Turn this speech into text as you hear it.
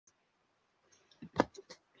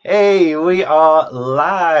Hey, we are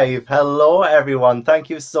live. Hello, everyone. Thank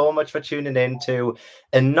you so much for tuning in to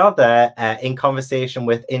another In Conversation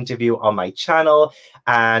with interview on my channel.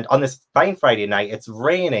 And on this fine Friday night, it's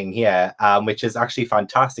raining here, which is actually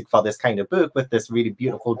fantastic for this kind of book with this really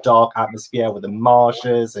beautiful dark atmosphere with the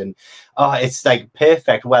marshes. And oh, it's like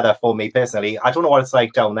perfect weather for me personally. I don't know what it's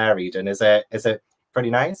like down there, Eden. Is it pretty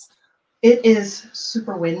nice? It is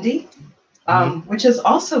super windy, Mhm. which is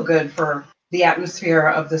also good for the atmosphere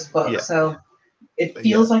of this book. Yeah, So it yeah.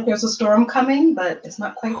 feels like there's a storm coming, but it's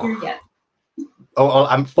not quite here yet. Oh,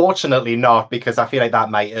 unfortunately not, because I feel like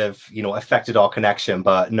that might have, affected our connection.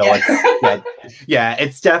 But no, Yeah. it's yeah,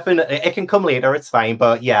 it's definitely it can come later. It's fine,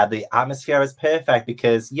 but yeah, the atmosphere is perfect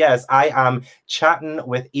because yes, I am chatting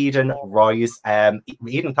with Eden Royce.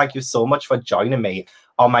 Eden, thank you so much for joining me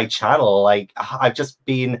on my channel. Like I've just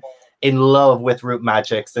been in love with Root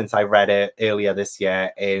Magic since I read it earlier this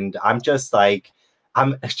year, and I'm just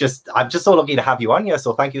so lucky to have you on here.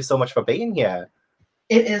 So thank you so much for being here.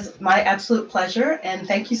 It is my absolute pleasure, and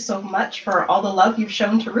thank you so much for all the love you've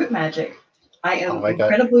shown to Root Magic. I Oh am my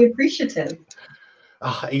God. incredibly appreciative.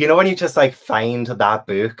 Oh, you know when you just like find that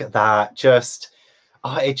book that just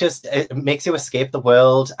it makes you escape the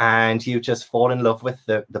world and you just fall in love with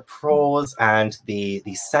the prose and the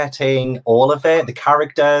setting, all of it, the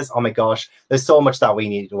characters. Oh my gosh, there's so much that we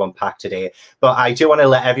need to unpack today. But I do want to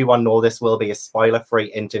let everyone know this will be a spoiler-free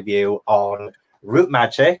interview on Root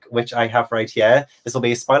Magic, which I have right here. This will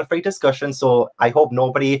be a spoiler-free discussion, so I hope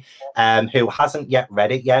nobody who hasn't yet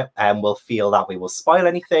read it yet will feel that we will spoil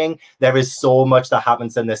anything. There is so much that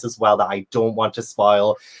happens in this as well that I don't want to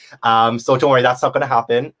spoil. So don't worry, that's not going to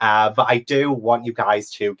happen. But I do want you guys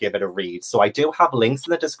to give it a read. So I do have links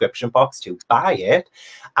in the description box to buy it.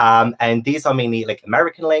 And these are mainly like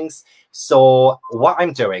American links. So what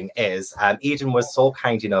I'm doing is Eden was so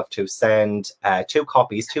kind enough to send two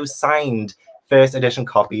signed first edition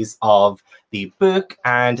copies of the book,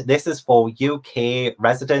 and this is for UK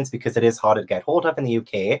residents because it is harder to get hold of in the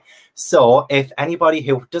UK. So if anybody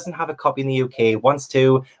who doesn't have a copy in the UK wants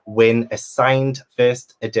to win a signed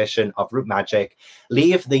first edition of Root Magic,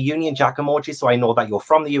 leave the Union Jack emoji so I know that you're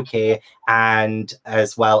from the UK, and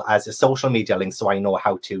as well as a social media link so I know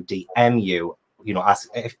how to DM you. Ask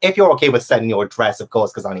if you're okay with sending your address, of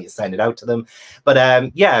course, because I need to send it out to them.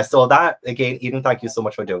 But yeah, so that again, Eden, thank you so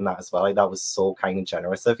much for doing that as well. Like, that was so kind and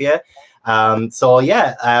generous of you. So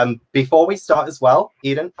yeah, before we start as well,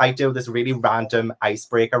 Eden, I do this really random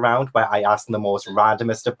icebreaker round where I ask them the most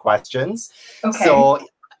randomest of questions. Okay. So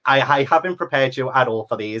I haven't prepared you at all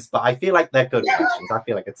for these, but I feel like they're good questions. I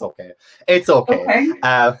feel like it's okay. It's okay.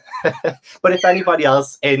 Okay. But if anybody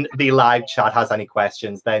else in the live chat has any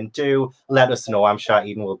questions, then do let us know. I'm sure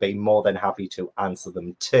Eden will be more than happy to answer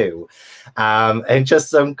them too. And just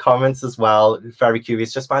some comments as well. Very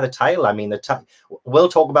curious just by the title. I mean, we'll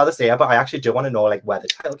talk about this later, but I actually do want to know like where the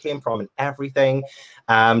title came from and everything.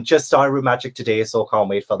 Just started Root Magic today, so can't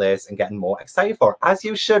wait for this and getting more excited for it, as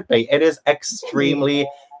you should be. It is extremely,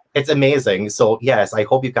 it's amazing. So yes, I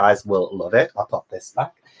hope you guys will love it. I'll pop this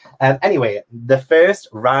back. Anyway, the first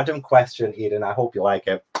random question, Eden, I hope you like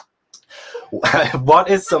it. What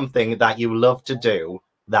is something that you love to do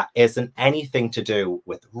that isn't anything to do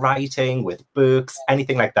with writing, with books,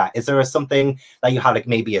 anything like that? Is there something that you have, like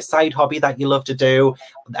maybe a side hobby that you love to do?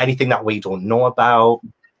 Anything that we don't know about?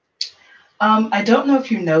 I don't know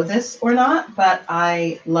if you know this or not, but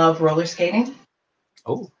I love roller skating.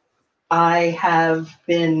 Oh, I have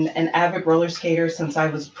been an avid roller skater since I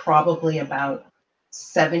was probably about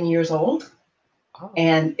 7 years old, oh.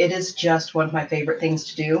 and it is just one of my favorite things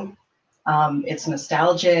to do. It's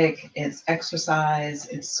nostalgic, it's exercise,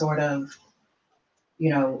 it's sort of,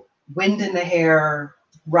 wind in the hair,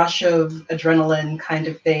 rush of adrenaline kind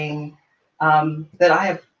of thing that I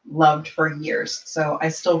have loved for years. So I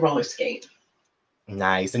still roller skate.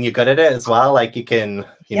 Nice. And you're good at it as well. Like you can,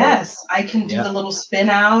 Yes, I can do yeah. the little spin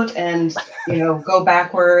out and, go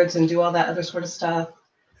backwards and do all that other sort of stuff.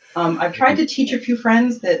 I've tried to teach a few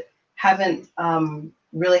friends that haven't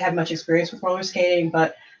really had much experience with roller skating,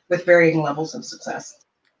 but with varying levels of success.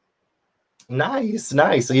 Nice,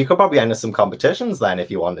 nice. So you could probably enter some competitions then if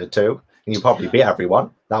you wanted to. And you probably beat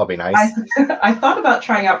everyone. That would be I nice. I thought about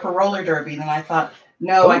trying out for roller derby, and I thought,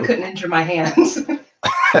 no, I Oh. couldn't injure my hands.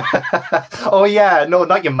 Oh yeah, no,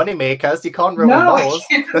 not your money makers. You can't ruin No, I those.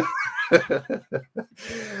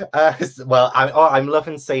 can't. Well, I'm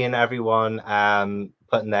loving seeing everyone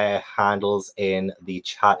putting their handles in the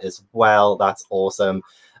chat as well. That's awesome.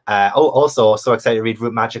 Also, so excited to read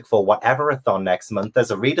Root Magic for Whatever-a-thon next month.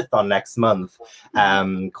 There's a readathon next month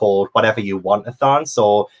called Whatever You Want-a-thon.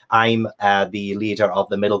 So I'm the leader of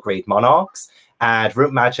the middle grade monarchs. And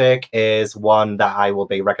Root Magic is one that I will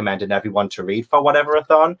be recommending everyone to read for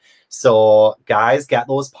whatever-a-thon. So guys, get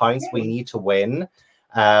those points we need to win.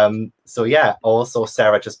 So yeah, also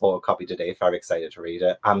Sarah just bought a copy today. Very excited to read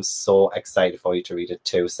it. I'm so excited for you to read it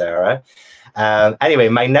too, Sarah. Anyway,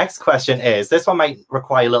 my next question is, this one might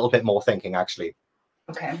require a little bit more thinking actually.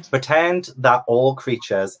 Okay. Pretend that all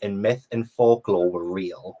creatures in myth and folklore were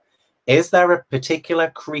real. Is there a particular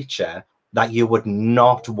creature that you would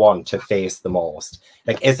not want to face the most?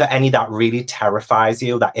 Like, is there any that really terrifies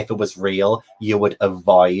you that if it was real, you would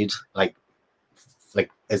avoid like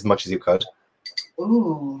as much as you could?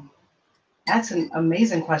 Ooh, that's an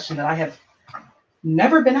amazing question that I have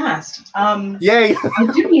never been asked. Yay!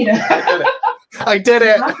 I do need a... I did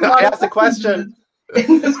it! I asked a question.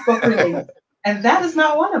 In this book release, and that is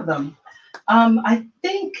not one of them. I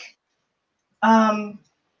think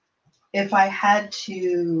if I had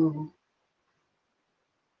to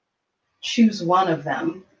choose one of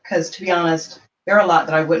them, because to be honest, there are a lot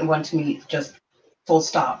that I wouldn't want to meet, just full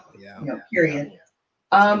stop, period.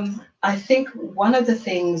 I think one of the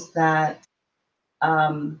things that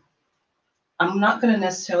I'm not going to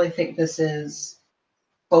necessarily think this is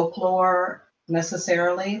folklore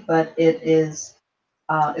necessarily, but it is.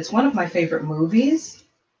 It's one of my favorite movies,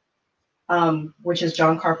 which is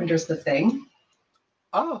John Carpenter's The Thing.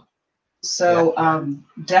 Oh. So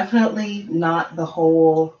definitely not the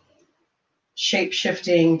whole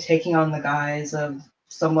shape-shifting, taking on the guise of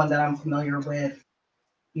someone that I'm familiar with,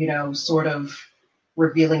 sort of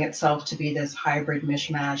revealing itself to be this hybrid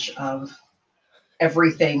mishmash of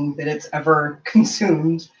everything that it's ever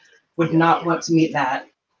consumed. Would not want to meet that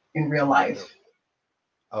in real life.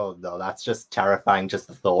 Oh no, that's just terrifying, just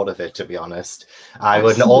the thought of it, to be honest. I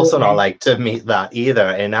would also not like to meet that either.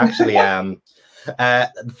 And actually,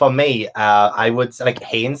 for me, I would say like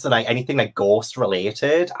hints and like anything like ghost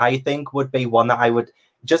related, I think would be one that I would,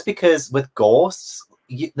 just because with ghosts,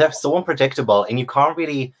 they're so unpredictable and you can't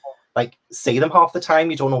really like see them half the time.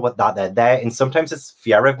 You don't know what that they're there. And sometimes it's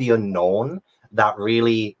fear of the unknown that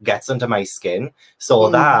really gets under my skin. So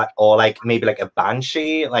that, or like maybe like a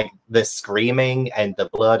banshee, like the screaming and the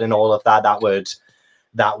blood and all of that,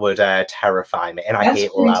 that would terrify me. And I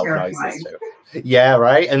hate loud noises too. Yeah,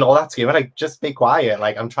 right. And all that screaming, like just be quiet.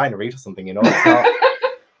 Like I'm trying to read or something, it's not.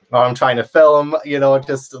 Or I'm trying to film,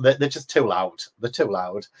 just they're just too loud. They're too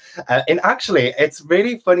loud. And actually, it's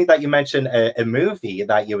really funny that you mentioned a movie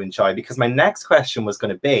that you enjoy, because my next question was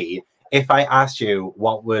going to be, if I asked you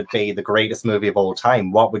what would be the greatest movie of all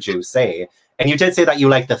time, what would you say? And you did say that you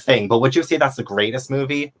like The Thing, but would you say that's the greatest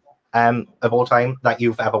movie of all time that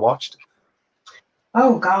you've ever watched?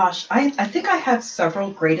 Oh gosh, I think I have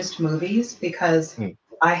several greatest movies, because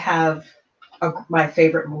I have my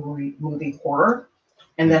favorite movie horror,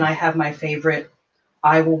 and then I have my favorite,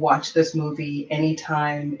 I will watch this movie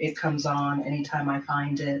anytime it comes on, anytime I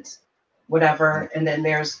find it, whatever. And then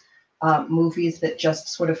there's movies that just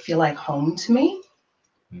sort of feel like home to me.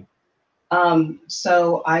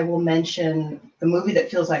 So I will mention the movie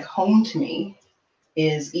that feels like home to me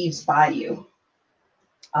is Eve's Bayou,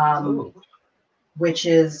 which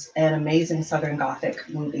is an amazing Southern Gothic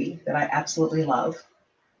movie that I absolutely love.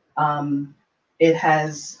 It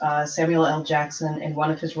has Samuel L. Jackson in one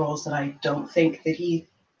of his roles that I don't think that he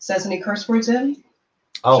says any curse words in.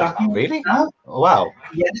 Oh, Shocking. really? Wow.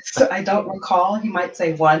 Yes, I don't recall. He might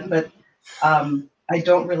say one, but I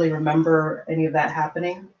don't really remember any of that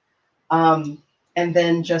happening. And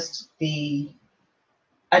then just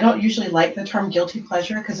I don't usually like the term guilty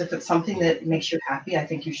pleasure, because if it's something that makes you happy, I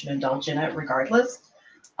think you should indulge in it regardless.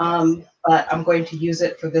 But I'm going to use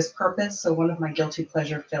it for this purpose. So one of my guilty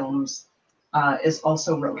pleasure films is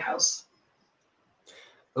also Roadhouse.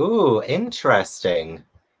 Ooh, interesting.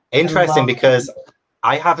 Interesting, because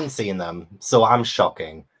I haven't seen them, so I'm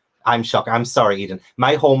shocking. I'm shocked. I'm sorry, Eden.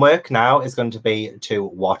 My homework now is going to be to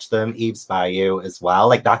watch them, Eve's Bayou as well.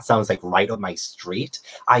 Like, that sounds like right up my street.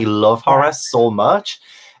 I love horror so much,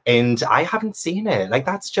 and I haven't seen it. Like,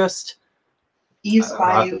 that's just... Eve's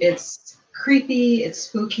Bayou, it's creepy, it's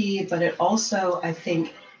spooky, but it also, I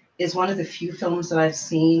think, is one of the few films that I've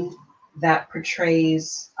seen that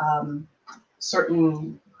portrays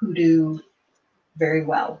certain hoodoo very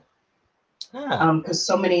well. Because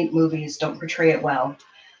so many movies don't portray it well.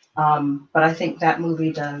 But I think that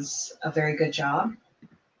movie does a very good job.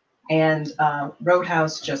 And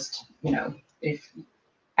Roadhouse, just, if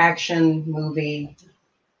action movie,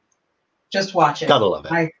 just watch it. Gotta love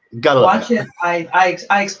it. Watch it. I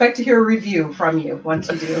expect to hear a review from you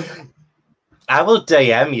once you do. I will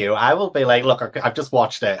DM you. I will be like, look, I've just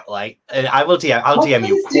watched it. Like, I will DM. I'll DM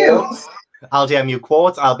you. Do. I'll DM you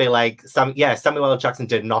quotes. I'll be like, Samuel L. Jackson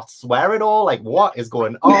did not swear at all. Like, what is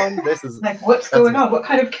going on? This is like, what's going on? What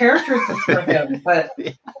kind of character is this for him? But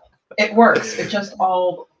it works. It just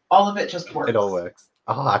all of it just works. It all works.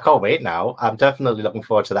 Oh, I can't wait now. I'm definitely looking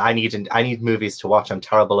forward to that. I need movies to watch. I'm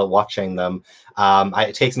terrible at watching them.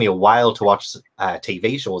 It takes me a while to watch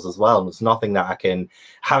TV shows as well. There's nothing that I can.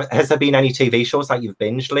 Has there been any TV shows that you've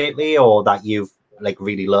binged lately, or that you've like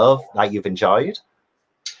really loved, that you've enjoyed?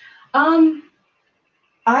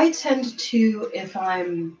 I tend to, if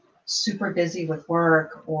I'm super busy with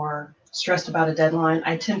work or stressed about a deadline,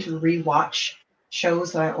 I tend to rewatch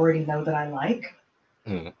shows that I already know that I like.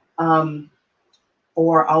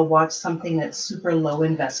 Or I'll watch something that's super low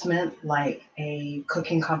investment, like a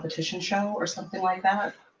cooking competition show or something like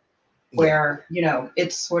that, where, you know,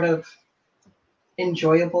 it's sort of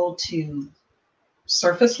enjoyable to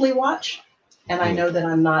surfacely watch. And I know that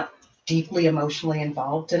I'm not deeply emotionally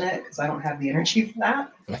involved in it because I don't have the energy for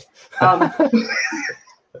that.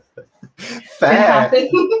 Fair. It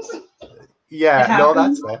happens. Yeah, it happens. no,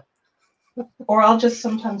 that's fair. Or I'll just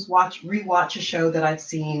sometimes rewatch a show that I've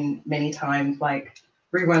seen many times, like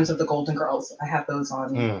reruns of The Golden Girls. I have those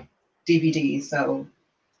on DVD. So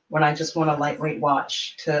when I just want a lightweight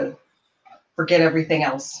watch to forget everything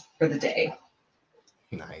else for the day.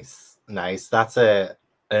 Nice. That's an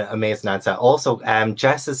amazing answer. Also,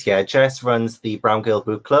 Jess is here. Jess runs the Brown Girl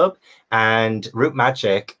Book Club, and Root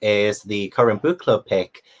Magic is the current book club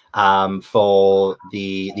pick for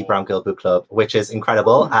the Brown Girl Book Club, which is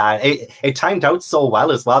incredible. And it timed out so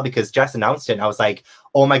well as well, because Jess announced it and I was like,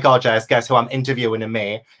 oh my god, Jess, guess who I'm interviewing in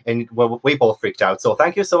May? And we both freaked out. So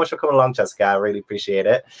thank you so much for coming along, Jessica. I really appreciate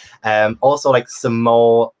it. Also, like, some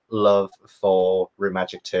more love for Root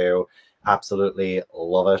Magic too. Absolutely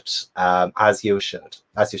love it, as you should.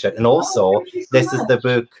 And also, this is the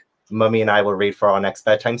book Mummy and I will read for our next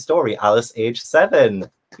bedtime story, Alice, age 7.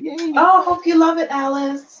 Yay. Oh, hope you love it,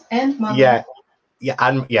 Alice and Mummy.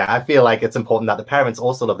 I feel like it's important that the parents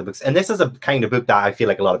also love the books, and this is a kind of book that I feel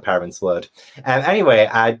like a lot of parents would. Anyway,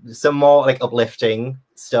 some more like uplifting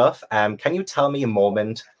stuff. Can you tell me a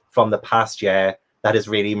moment from the past year that has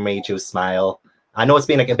really made you smile? I know it's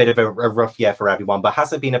been like a bit of a rough year for everyone, but has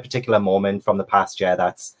there been a particular moment from the past year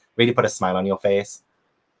that's really put a smile on your face?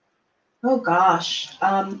 Oh gosh,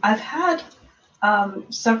 I've had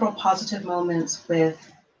several positive moments with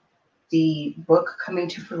the book coming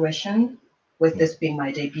to fruition, with this being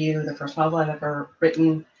my debut, the first novel I've ever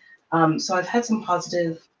written. So I've had some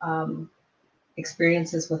positive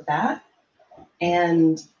experiences with that.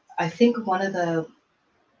 And I think one of the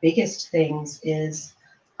biggest things is,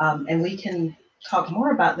 and we can talk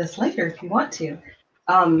more about this later if you want to,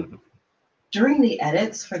 during the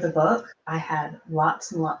edits for the book, I had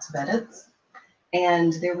lots and lots of edits.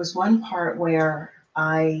 And there was one part where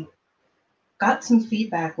I got some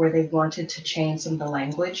feedback where they wanted to change some of the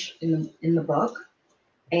language in the book.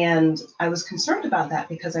 And I was concerned about that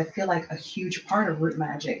because I feel like a huge part of Root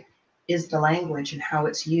Magic is the language and how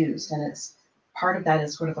it's used. And it's part of that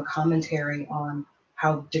is sort of a commentary on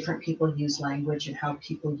how different people use language and how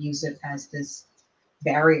people use it as this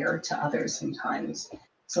barrier to others sometimes.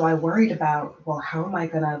 So I worried about, well, how am I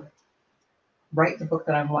going to write the book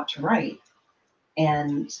that I want to write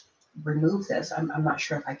and remove this? I'm not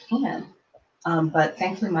sure if I can. But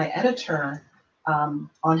thankfully, my editor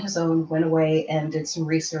on his own went away and did some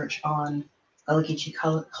research on Gullah Geechee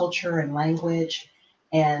culture and language.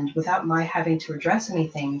 And without my having to address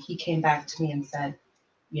anything, he came back to me and said,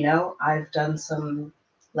 you know, I've done some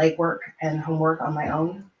legwork and homework on my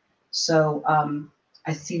own. So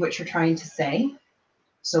I see what you're trying to say.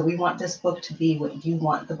 So we want this book to be what you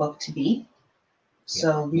want the book to be.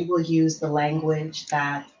 So we will use the language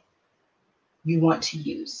that you want to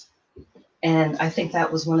use. And I think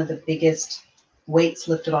that was one of the biggest weights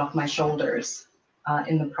lifted off my shoulders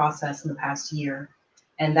in the process in the past year.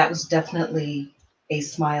 And that was definitely a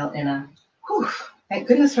smile in a, whew, thank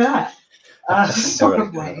goodness for that sort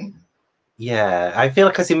of way. Yeah, I feel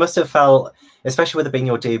like, because you must have felt, especially with it being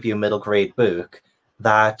your debut middle grade book,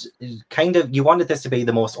 that kind of you wanted this to be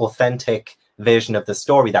the most authentic version of the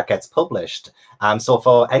story that gets published. So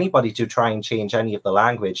for anybody to try and change any of the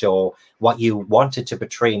language or what you wanted to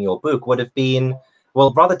portray in your book would have been,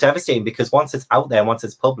 well, rather devastating, because once it's out there, once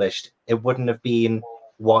it's published, it wouldn't have been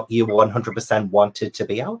what you 100% wanted to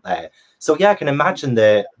be out there. So yeah, I can imagine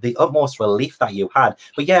the utmost relief that you had.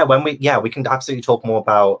 But yeah, we can absolutely talk more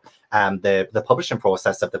about the publishing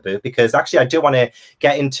process of the book, because actually I do want to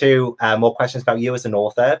get into more questions about you as an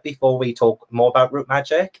author before we talk more about Root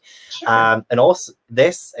Magic. Sure. And also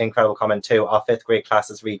this incredible comment too, our 5th grade class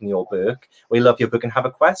is reading your book. We love your book and have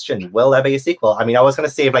a question. Will there be a sequel? I mean, I was going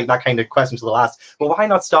to save like that kind of question to the last, but why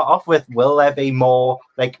not start off with, will there be more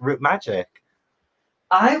like Root Magic?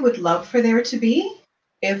 I would love for there to be.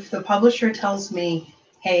 If the publisher tells me,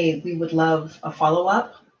 hey, we would love a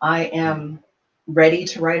follow-up, I am ready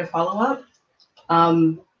to write a follow-up.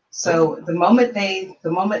 So the moment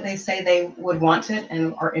they say they would want it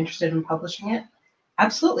and are interested in publishing it,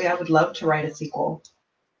 absolutely, I would love to write a sequel.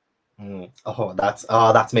 Oh,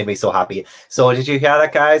 that's made me so happy. So did you hear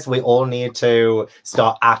that, guys? We all need to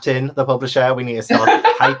start atting the publisher. We need to start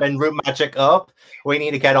hyping Root Magic up. We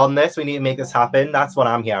need to get on this. We need to make this happen. That's what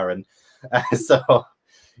I'm hearing. So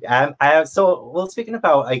well, speaking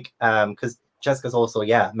about like, because Jessica's also,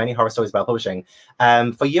 many horror stories about publishing.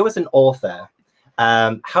 For you as an author,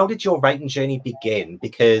 how did your writing journey begin?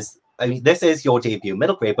 Because I mean, this is your debut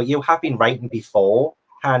middle grade, but you have been writing beforehand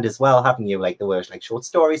as well, haven't you? Like, there were like short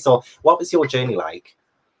stories. So what was your journey like?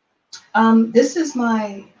 This is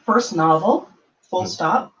my first novel, full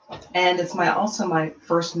stop, and it's also my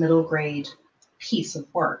first middle grade piece of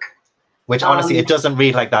work. Which honestly, it doesn't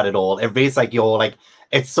read like that at all. It reads like you're like,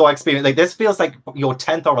 it's so experienced. Like, this feels like your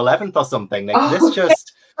 10th or 11th or something. Like, this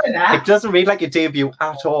just, it doesn't read like a debut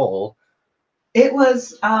at all. It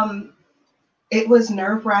was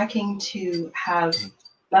nerve-wracking to have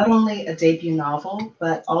not only a debut novel,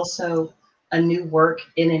 but also a new work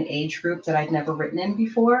in an age group that I'd never written in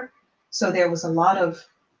before. So there was a lot of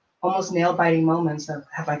almost nail-biting moments of,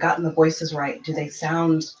 have I gotten the voices right? Do they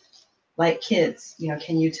sound like kids? You know,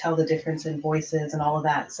 can you tell the difference in voices and all of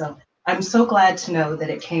that? So I'm so glad to know that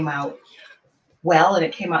it came out well and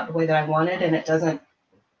it came out the way that I wanted, and it doesn't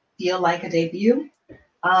feel like a debut.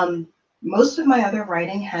 Most of my other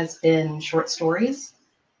writing has been short stories,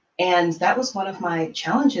 and that was one of my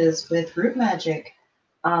challenges with Root Magic.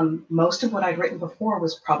 Most of what I'd written before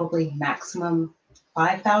was probably maximum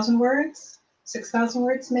 5,000 words, 6,000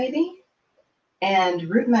 words maybe, and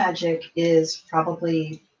Root Magic is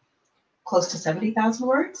probably close to 70,000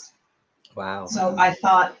 words. Wow. So I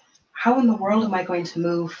thought, how in the world am I going to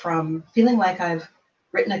move from feeling like I've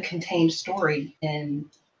written a contained story in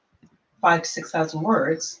 5,000 to 6,000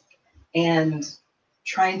 words and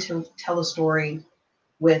trying to tell a story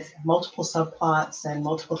with multiple subplots and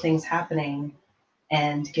multiple things happening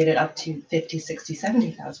and get it up to 50, 60,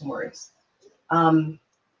 70,000 words.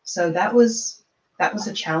 So that was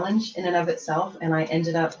a challenge in and of itself. And I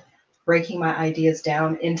ended up breaking my ideas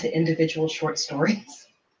down into individual short stories.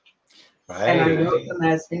 Right. And I wrote them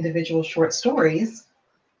as individual short stories.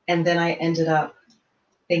 And then I ended up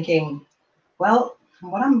thinking, well,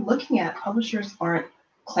 from what I'm looking at, publishers aren't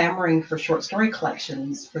clamoring for short story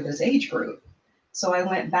collections for this age group. So I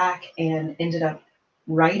went back and ended up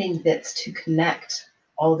writing bits to connect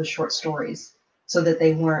all the short stories so that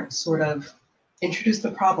they weren't sort of introduce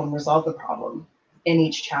the problem, resolve the problem in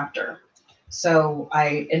each chapter. So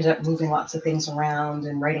I ended up moving lots of things around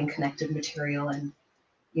and writing connected material and,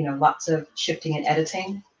 you know, lots of shifting and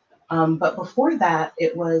editing. But before that,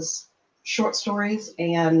 it was short stories,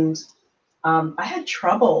 and I had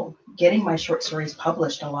trouble getting my short stories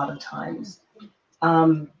published a lot of times.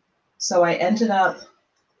 So I ended up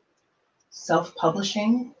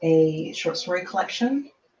self-publishing a short story collection,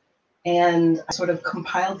 and I sort of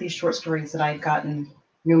compiled these short stories that I'd gotten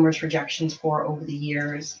numerous rejections for over the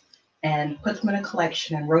years and put them in a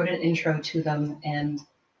collection and wrote an intro to them and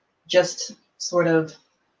just sort of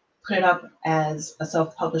put it up as a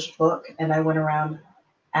self-published book. And I went around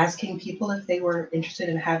asking people if they were interested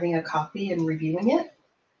in having a copy and reviewing it.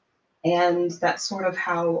 And that's sort of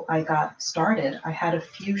how I got started. I had a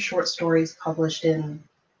few short stories published in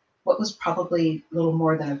what was probably a little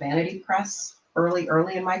more than a vanity press early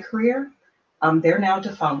in my career. They're now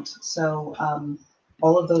defunct. So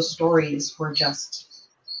all of those stories were just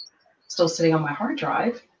still sitting on my hard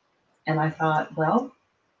drive. And I thought, well,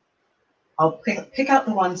 I'll pick out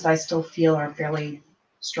the ones that I still feel are fairly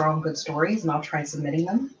strong, good stories, and I'll try submitting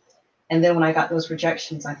them. And then when I got those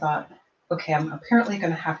rejections, I thought, okay, I'm apparently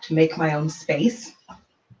going to have to make my own space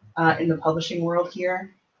in the publishing world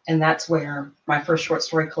here. And that's where my first short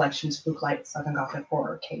story collection, Spooklight Southern Gothic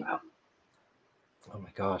Horror, came out. Oh my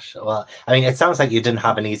gosh. Well, I mean, it sounds like you didn't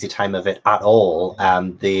have an easy time of it at all.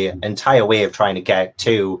 The entire way of trying to get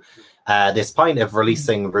to this point of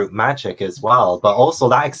releasing Root Magic as well, but also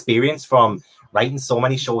that experience from writing so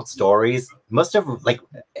many short stories must have, like,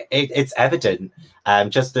 it's evident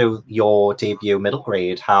just through your debut middle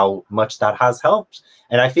grade how much that has helped.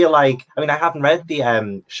 And I feel like, I mean, I haven't read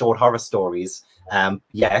the short horror stories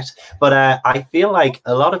yet, but I feel like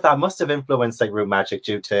a lot of that must have influenced like Root Magic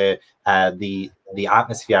due to the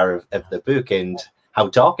atmosphere of the book and how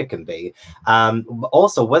dark it can be.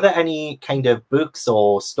 Also, were there any kind of books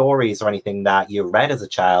or stories or anything that you read as a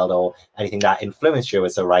child, or anything that influenced you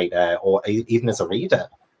as a writer or even as a reader?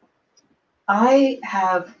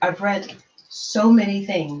 I've read so many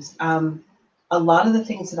things. A lot of the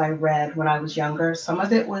things that I read when I was younger, some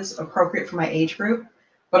of it was appropriate for my age group,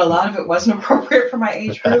 but a lot of it wasn't appropriate for my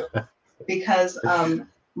age group because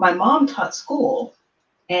my mom taught school,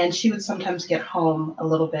 and she would sometimes get home a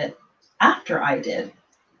little bit after I did.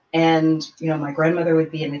 And, my grandmother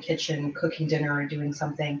would be in the kitchen cooking dinner or doing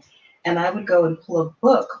something, and I would go and pull a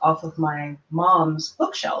book off of my mom's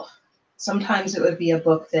bookshelf. Sometimes it would be a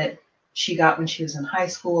book that she got when she was in high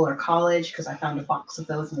school or college, because I found a box of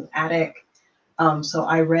those in the attic. So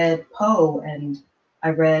I read Poe, and I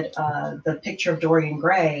read The Picture of Dorian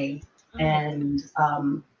Gray, and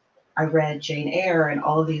I read Jane Eyre, and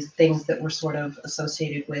all of these things that were sort of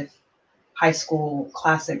associated with high school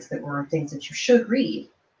classics that were things that you should read,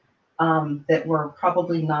 that were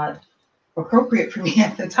probably not appropriate for me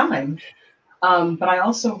at the time. But I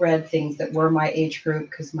also read things that were my age group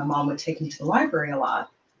because my mom would take me to the library a lot.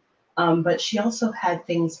 But she also had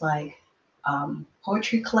things like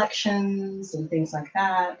poetry collections and things like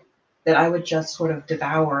that that I would just sort of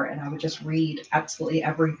devour, and I would just read absolutely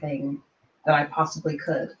everything that I possibly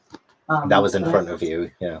could. That was in front of you,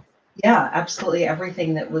 yeah. Yeah, absolutely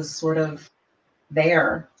everything that was sort of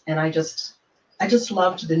there. And I just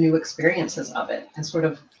loved the new experiences of it and sort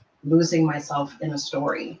of losing myself in a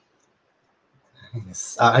story.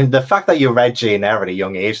 And the fact that you read Jane Eyre at a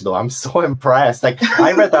young age, though, I'm so impressed. Like,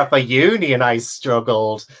 I read that for uni and I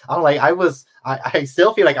struggled. I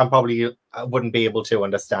still feel like I wouldn't be able to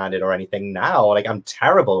understand it or anything now. Like, I'm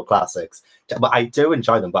terrible at classics, but I do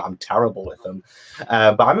enjoy them, but I'm terrible with them.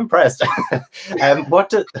 But I'm impressed. What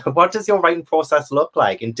does your writing process look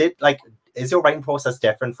like? And is your writing process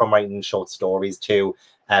different from writing short stories to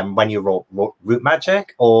when you wrote Root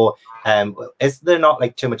Magic, or is there not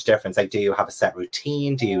like too much difference? Like, do you have a set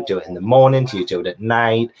routine? Do you do it in the morning? Do you do it at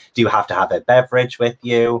night? Do you have to have a beverage with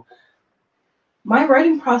you? My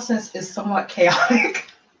writing process is somewhat chaotic.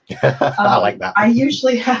 I like that. I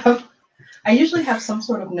usually have some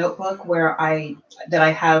sort of notebook that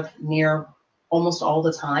I have near almost all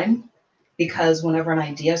the time, because whenever an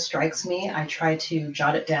idea strikes me, I try to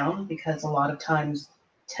jot it down, because a lot of times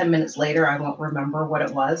 10 minutes later, I won't remember what it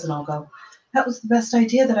was, and I'll go, that was the best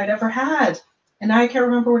idea that I'd ever had, and now I can't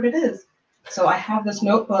remember what it is. So I have this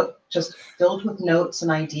notebook just filled with notes and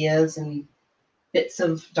ideas and bits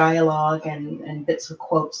of dialogue and bits of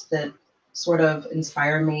quotes that sort of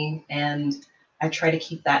inspire me, and I try to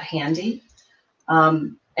keep that handy.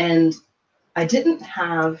 And I didn't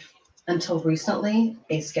have, until recently,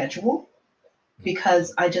 a schedule,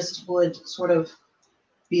 because I just would sort of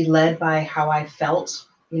be led by how I felt,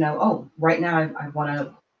 oh, right now I want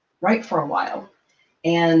to write for a while.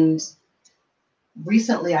 And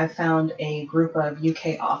recently I found a group of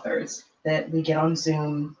UK authors that we get on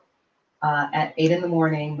Zoom at 8 in the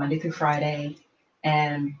morning, Monday through Friday,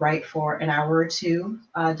 and write for an hour or two,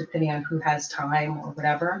 depending on who has time or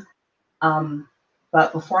whatever.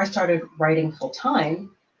 But before I started writing full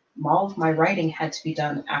time, all of my writing had to be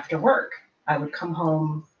done after work. I would come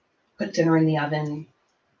home, put dinner in the oven,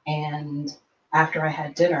 and after I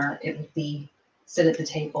had dinner, it would be sit at the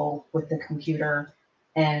table with the computer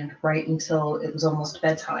and write until it was almost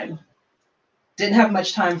bedtime. Didn't have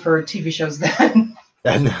much time for TV shows then.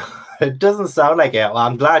 And it doesn't sound like it. Well,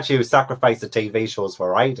 I'm glad you sacrificed the TV shows for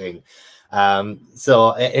writing. Autumn's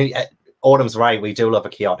right. We do love a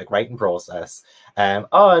chaotic writing process.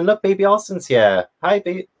 Oh, and look, Baby Austin's here. Hi,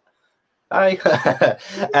 baby. Hi.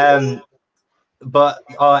 But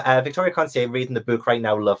Victoria Constay reading the book right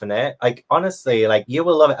now, loving it. Like, honestly, like, you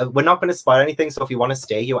will love it. We're not going to spoil anything, so if you want to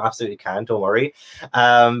stay, you absolutely can. Don't worry.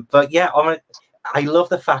 But yeah, I love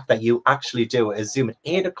the fact that you actually do a Zoom at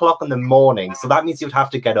 8 o'clock in the morning. So that means you'd have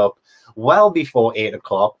to get up well before 8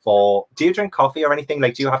 o'clock for. Do you drink coffee or anything?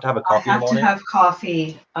 Like, do you have to have a coffee in the morning? I have to have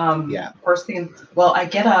coffee. Yeah. First thing. Well, I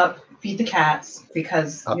get up, feed the cats,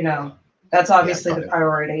 because that's obviously the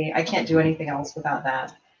priority. I can't do anything else without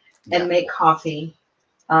that. And make coffee.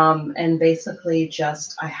 And basically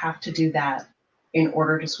I have to do that in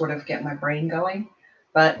order to sort of get my brain going.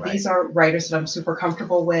 But these are writers that I'm super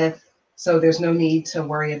comfortable with, so there's no need to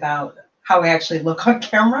worry about how I actually look on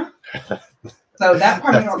camera. So that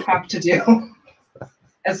part I don't have to do.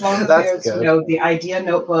 As long as That's there's, good. the idea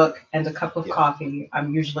notebook and a cup of Yeah. coffee,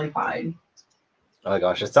 I'm usually fine. Oh my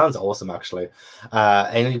gosh, it sounds awesome, actually.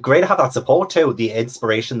 And great to have that support too, the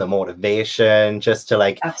inspiration, the motivation, just to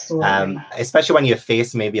like, Absolutely. especially when you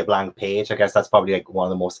face maybe a blank page. I guess that's probably like one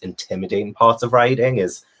of the most intimidating parts of writing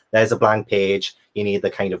is there's a blank page. You need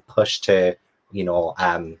the kind of push to,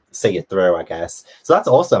 see it through, I guess. So that's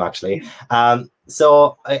awesome, actually.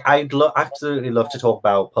 So I'd absolutely love to talk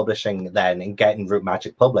about publishing then and getting Root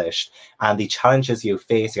Magic published and the challenges you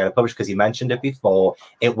face to get it published, because you mentioned it before.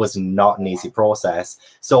 It was not an easy process.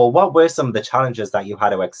 So what were some of the challenges that you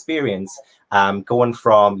had to experience going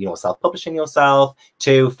from, self-publishing yourself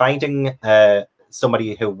to finding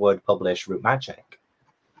somebody who would publish Root Magic?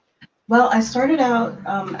 Well, I started out,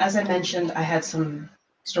 as I mentioned, I had some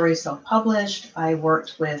stories self-published. I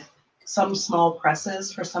worked with some small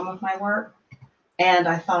presses for some of my work. And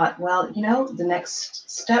I thought, well, the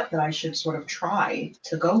next step that I should sort of try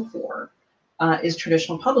to go for is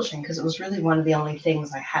traditional publishing, because it was really one of the only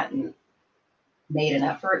things I hadn't made an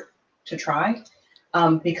effort to try,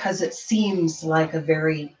 because it seems like a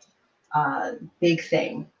very big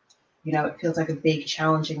thing. It feels like a big,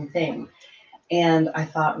 challenging thing. And I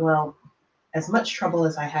thought, well, as much trouble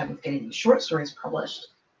as I had with getting the short stories published,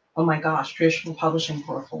 oh my gosh, traditional publishing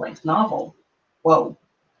for a full-length novel, whoa.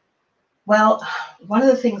 Well, one of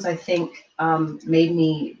the things I think made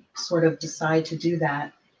me sort of decide to do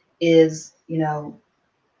that is,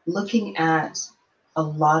 looking at a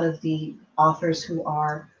lot of the authors who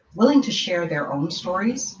are willing to share their own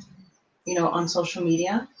stories, on social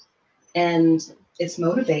media, and it's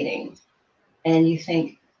motivating. And you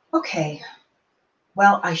think, okay,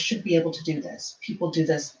 well, I should be able to do this. People do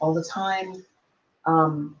this all the time.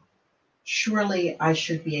 Um, Surely I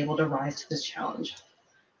should be able to rise to this challenge.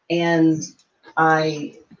 And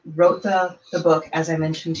I wrote the book, as I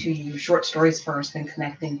mentioned to you, short stories first and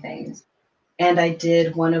connecting things. And I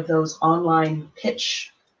did one of those online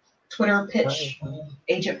Twitter pitch,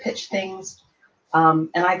 agent pitch things. And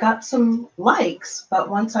I got some likes, but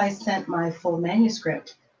once I sent my full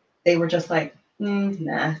manuscript, they were just like,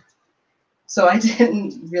 nah. So I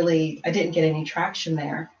didn't get any traction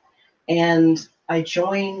there. And I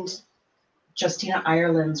joined Justina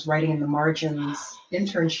Ireland's Writing in the Margins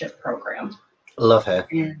internship program. Love her.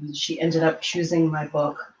 And she ended up choosing my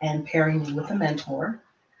book and pairing me with a mentor,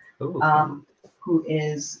 who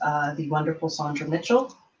is the wonderful Sandra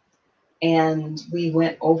Mitchell. And we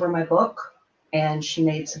went over my book, and she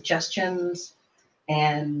made suggestions,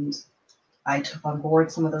 and I took on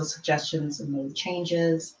board some of those suggestions and made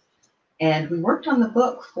changes. And we worked on the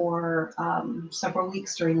book for several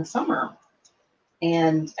weeks during the summer.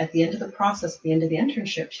 And at the end of the process, at the end of the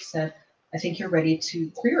internship, she said, I think you're ready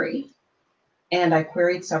to query. And I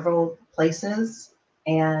queried several places,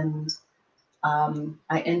 and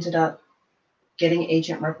I ended up getting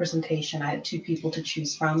agent representation. I had 2 people to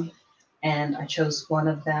choose from, and I chose one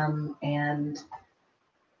of them, and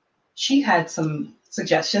she had some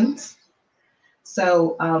suggestions.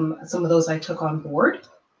 So some of those I took on board,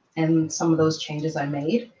 and some of those changes I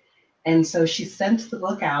made. And so she sent the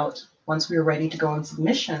book out once we were ready to go on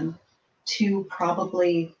submission to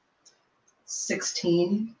probably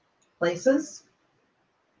 16 places.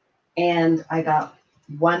 And I got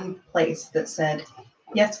one place that said,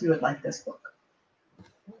 yes, we would like this book.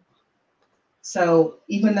 So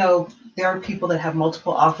even though there are people that have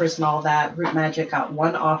multiple offers and all that, Root Magic got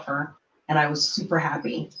one offer, and I was super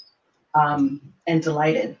happy and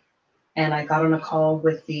delighted. And I got on a call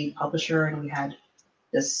with the publisher, and we had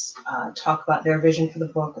this talk about their vision for the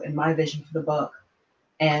book and my vision for the book.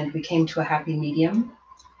 And we came to a happy medium.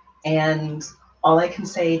 And all I can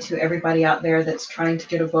say to everybody out there that's trying to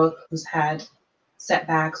get a book who's had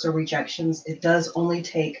setbacks or rejections, it does only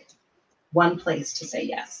take one place to say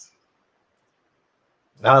yes.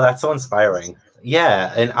 Oh, that's so inspiring.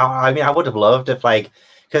 Yeah. And I mean, I would have loved if,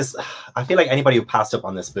 because I feel like anybody who passed up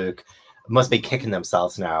on this book must be kicking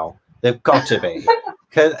themselves now. They've got to be.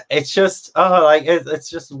 Because it's just, it's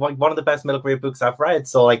just one of the best middle grade books I've read.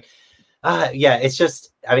 So, it's just,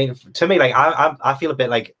 I mean, to me, I feel a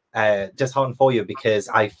bit disheartened for you, because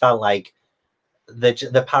I felt like they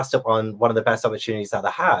passed up on one of the best opportunities that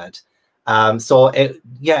they had. So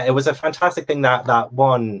it was a fantastic thing that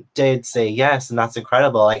one did say yes, and that's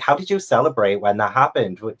incredible. How did you celebrate when that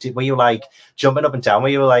happened? Were you jumping up and down? Were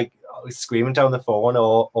you screaming down the phone,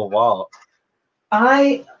 or what?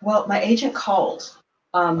 Well, my agent called,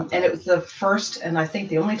 and it was the first and I think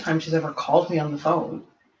the only time she's ever called me on the phone.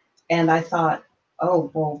 And I thought,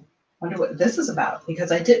 oh, well, wonder what this is about,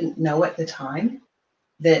 because I didn't know at the time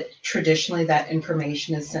that traditionally that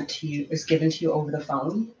information is given to you over the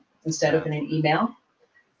phone instead of in an email.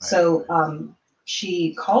 So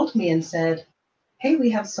she called me and said, hey, we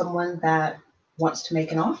have someone that wants to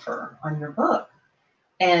make an offer on your book.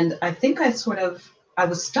 And I think I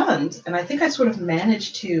was stunned, and I think I sort of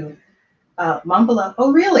managed to mumble up,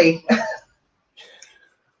 oh, really?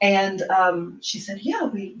 And she said, yeah,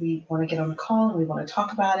 we want to get on a call and we want to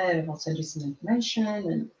talk about it and we'll send you some information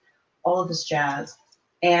and all of this jazz.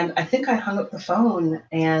 And I think I hung up the phone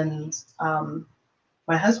and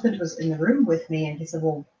my husband was in the room with me and he said,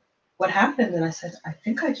 well, what happened? And I said, I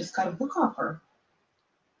think I just got a book offer.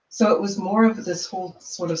 So it was more of this whole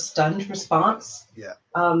sort of stunned response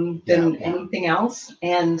than anything else.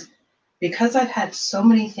 And because I've had so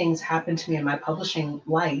many things happen to me in my publishing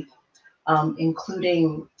life,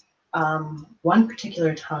 including one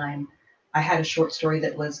particular time I had a short story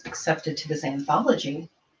that was accepted to this anthology.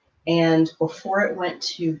 And before it went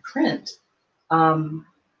to print,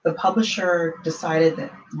 the publisher decided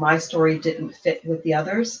that my story didn't fit with the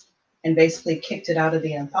others and basically kicked it out of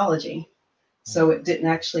the anthology. So it didn't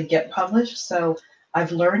actually get published. So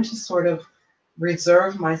I've learned to sort of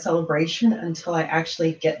reserve my celebration until I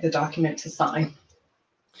actually get the document to sign.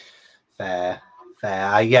 Fair.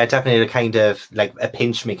 Yeah, definitely a kind of like a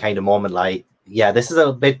pinch me kind of moment. Like, yeah, this is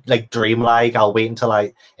a bit like dreamlike. I'll wait until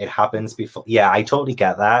it happens before. Yeah, I totally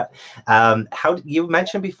get that. How you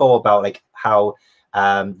mentioned before about like how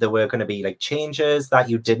there were going to be like changes that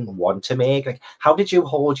you didn't want to make. Like, how did you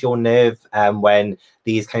hold your nerve when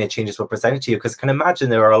these kind of changes were presented to you? Because I can imagine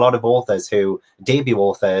there are a lot of authors who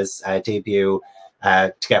debut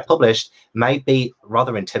to get published might be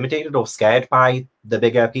rather intimidated or scared by the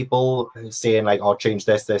bigger people saying like, oh, change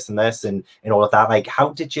this, this, and this, and all of that. Like,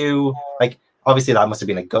 how did you, like, obviously that must have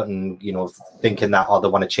been a gut and, you know, thinking that, oh, they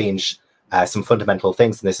want to change some fundamental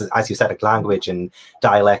things. And this is, as you said, like language and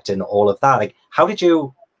dialect and all of that. Like, how did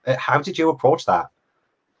you approach that?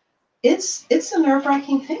 It's a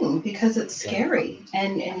nerve-wracking thing because it's scary.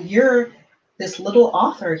 And you're this little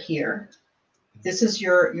author here. This is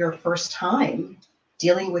your first time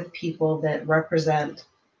dealing with people that represent,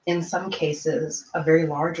 in some cases, a very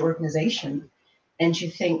large organization. And you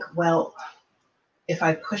think, well, if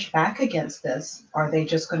I push back against this, are they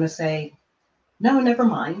just going to say, no, never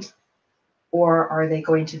mind? Or are they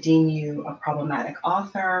going to deem you a problematic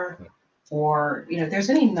author? Or, you know, there's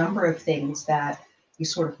any number of things that you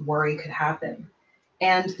sort of worry could happen.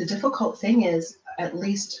 And the difficult thing is, at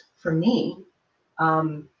least for me,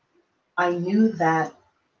 I knew that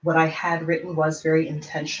what I had written was very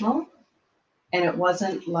intentional. And it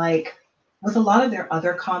wasn't like, with a lot of their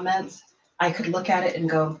other comments, I could look at it and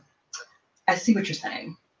go, I see what you're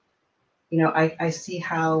saying. You know, I see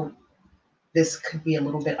how this could be a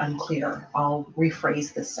little bit unclear. I'll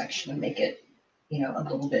rephrase this section and make it, you know, a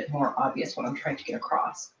little bit more obvious what I'm trying to get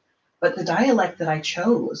across. But the dialect that I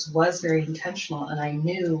chose was very intentional, and I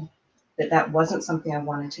knew that that wasn't something I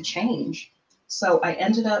wanted to change. So I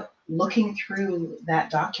ended up looking through that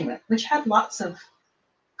document, which had lots of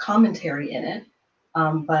commentary in it.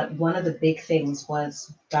 But one of the big things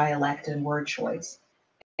was dialect and word choice.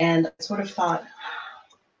 And I sort of thought,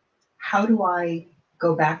 how do I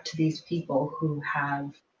go back to these people who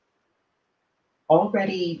have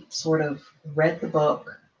already sort of read the book,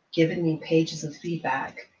 given me pages of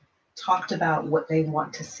feedback, talked about what they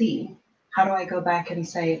want to see? How do I go back and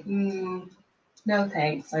say, no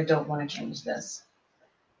thanks, I don't want to change this?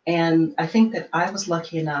 And I think that I was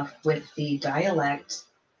lucky enough with the dialect.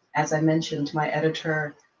 As I mentioned, my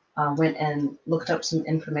editor went and looked up some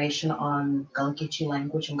information on Gullah Geechee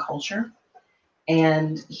language and culture.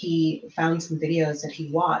 And he found some videos that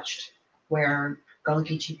he watched where Gullah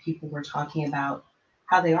Geechee people were talking about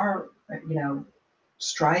how they are, you know,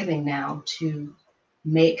 striving now to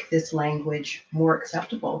make this language more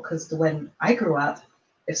acceptable. Because when I grew up,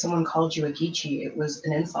 if someone called you a Geechee, it was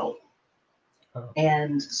an insult. Oh.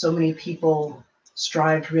 And so many people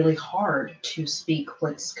strived really hard to speak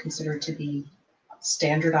what's considered to be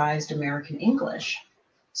standardized American English.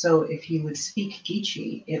 So if you would speak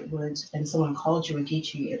Geechee, and someone called you a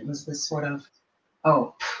Geechee, it was this sort of,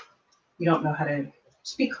 oh, you don't know how to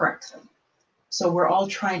speak correctly. So we're all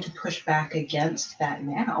trying to push back against that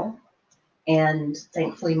now. And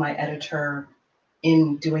thankfully, my editor,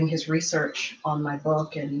 in doing his research on my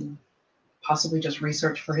book and possibly just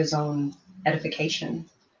research for his own edification,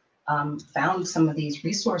 found some of these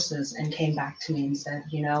resources and came back to me and said,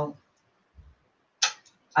 you know,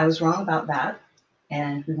 I was wrong about that.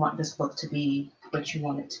 And we want this book to be what you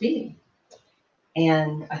want it to be.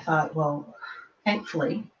 And I thought, well,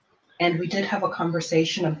 thankfully. And we did have a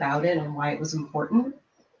conversation about it and why it was important.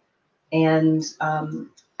 And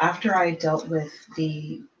after I dealt with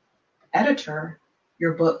the editor,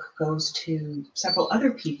 your book goes to several other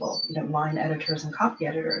people, line editors and copy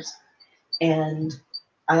editors. And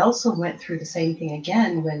I also went through the same thing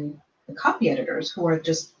again when the copy editors, who are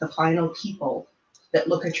just the final people that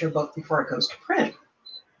look at your book before it goes to print,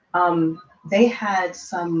 they had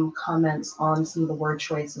some comments on some of the word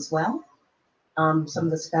choice as well, some of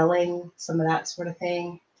the spelling, some of that sort of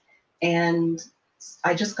thing. And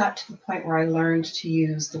I just got to the point where I learned to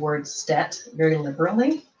use the word stet very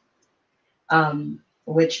liberally,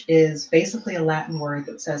 which is basically a Latin word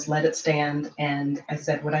that says, let it stand, and I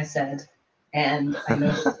said what I said, and I know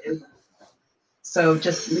what it is. So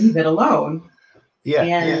just leave it alone. Yeah.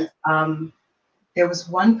 And there was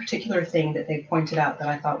one particular thing that they pointed out that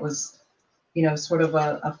I thought was, sort of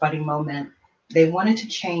a funny moment. They wanted to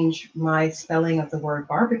change my spelling of the word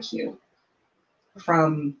barbecue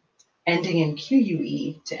from ending in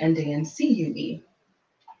QUE to ending in CUE.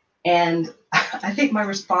 And I think my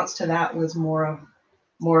response to that was more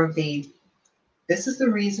of the, this is the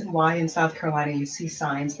reason why in South Carolina you see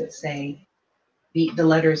signs that say the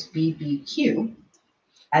letters BBQ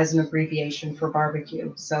as an abbreviation for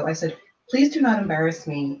barbecue. So I said, please do not embarrass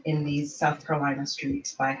me in these South Carolina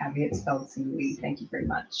streets by having it spelled CUE. Thank you very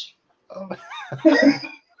much. Oh.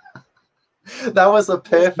 That was a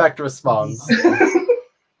perfect response.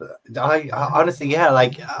 I honestly, yeah,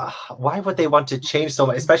 like, why would they want to change so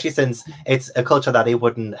much, especially since it's a culture that they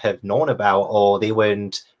wouldn't have known about or they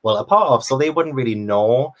weren't, well, a part of, so they wouldn't really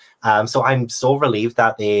know. So I'm so relieved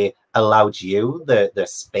that they allowed you the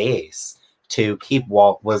space to keep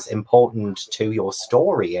what was important to your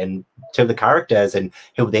story and to the characters and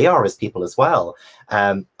who they are as people as well.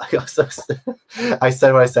 I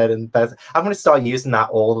said what I said, and I'm going to start using that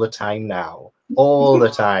all the time now. All the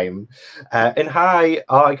time. And hi,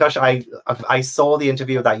 oh my gosh, I saw the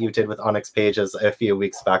interview that you did with Onyx Pages a few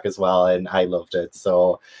weeks back as well, and I loved it.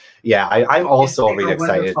 So yeah, I'm also really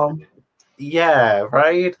excited. Wonderful. Yeah,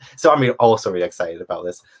 right. So I'm also really excited about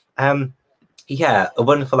this. Yeah,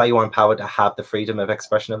 wonderful that you are empowered to have the freedom of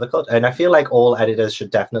expression of the culture. And I feel like all editors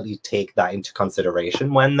should definitely take that into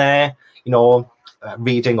consideration when they're,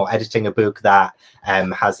 reading or editing a book that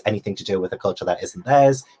has anything to do with a culture that isn't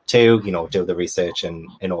theirs, to, do the research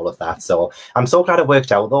and all of that. So I'm so glad it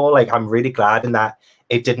worked out, though. Like, I'm really glad in that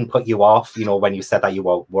it didn't put you off, when you said that you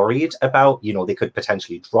were worried about, they could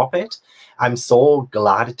potentially drop it. I'm so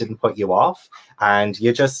glad it didn't put you off. And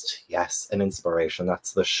you're just, yes, an inspiration.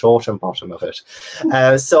 That's the short and bottom of it.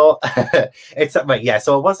 So it's, but yeah,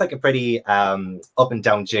 so it was like a pretty up and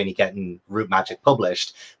down journey getting Root Magic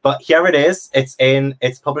published. But here it is. It's in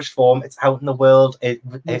its published form. It's out in the world.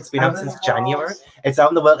 It's been out since January. It's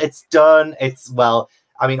out in the world. It's done. It's, well,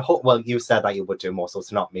 I mean, well, you said that you would do more, so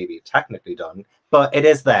it's not maybe technically done, but it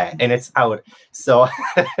is there and it's out. So,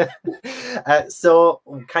 so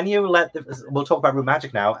can you we'll talk about Root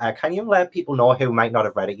Magic now. Can you let people know who might not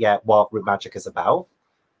have read it yet what Root Magic is about?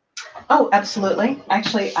 Oh, absolutely.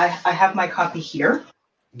 Actually, I have my copy here.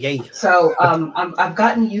 Yay. So I've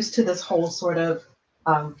gotten used to this whole sort of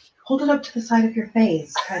hold it up to the side of your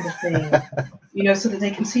face kind of thing, so that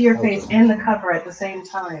they can see your face and the cover at the same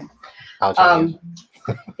time. I'll tell you.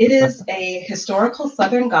 It is a historical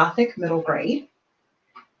Southern Gothic middle grade,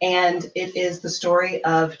 and it is the story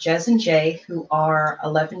of Jez and Jay, who are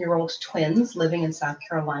 11-year-old twins living in South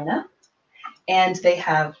Carolina, and they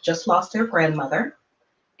have just lost their grandmother,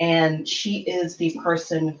 and she is the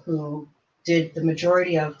person who did the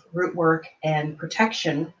majority of root work and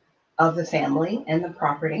protection of the family and the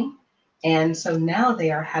property, and so now they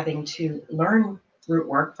are having to learn root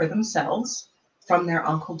work for themselves from their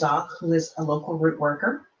Uncle Doc, who is a local root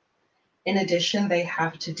worker. In addition, they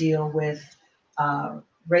have to deal with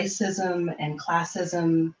racism and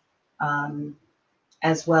classism,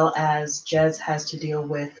 as well as Jez has to deal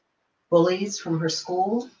with bullies from her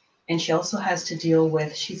school. And she also has to deal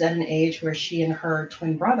with, she's at an age where she and her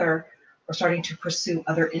twin brother are starting to pursue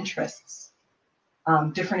other interests,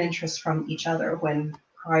 different interests from each other, when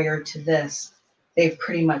prior to this, they've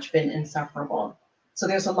pretty much been inseparable. So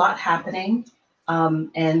there's a lot happening.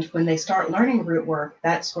 And when they start learning root work,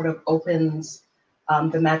 that sort of opens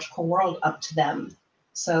the magical world up to them.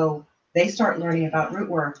 So they start learning about root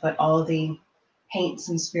work, but all the paints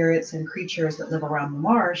and spirits and creatures that live around the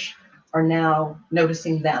marsh are now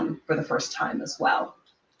noticing them for the first time as well.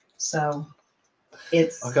 So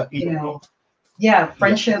it's,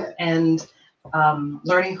 friendship and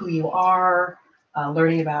learning who you are,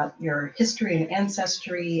 learning about your history and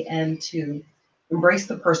ancestry, and to embrace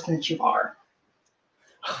the person that you are.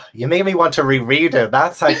 You made me want to reread it.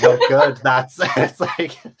 That's like how good it's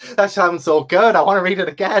like, that sounds so good. I want to read it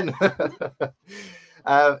again.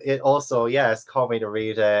 It also, yes, can't wait to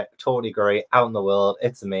read it. Totally agree. Out in the world,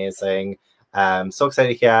 it's amazing. So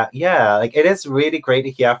excited to hear. Yeah, like it is really great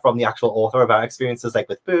to hear from the actual author about experiences like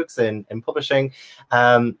with books and publishing.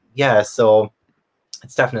 Yeah, so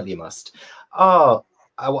it's definitely a must. Oh,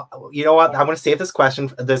 you know what? I want to save this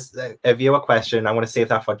question, this a viewer question. I want to save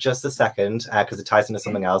that for just a second because it ties into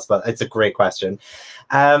something else, but it's a great question.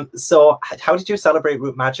 So how did you celebrate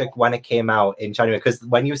Root Magic when it came out in January? Because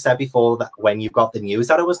when you said before that when you got the news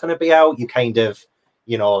that it was going to be out, you kind of,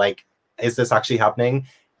 you know, like, is this actually happening?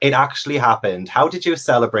 It actually happened. How did you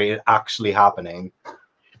celebrate it actually happening?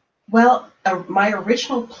 Well, my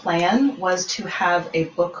original plan was to have a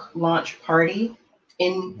book launch party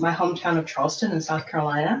in my hometown of Charleston in South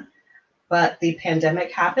Carolina, but the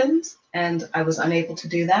pandemic happened and I was unable to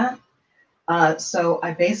do that. So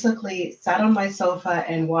I basically sat on my sofa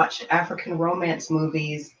and watched African romance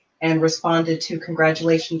movies and responded to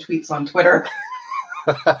congratulation tweets on Twitter.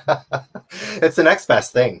 It's the next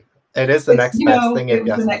best thing. It is the next best thing. It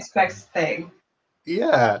was the next best thing.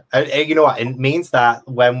 Yeah, and you know what? It means that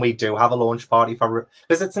when we do have a launch party for,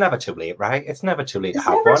 because it's never too late, right? It's never too late to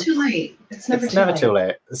have one. It's never too late. It's never too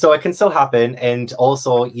late. So it can still happen. And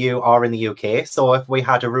also, you are in the UK, so if we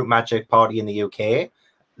had a Root Magic party in the UK,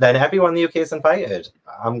 then everyone in the UK is invited.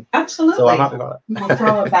 Absolutely. So I'm happy about it. We'll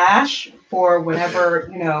throw a bash for whenever,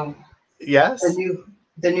 you know. Yes.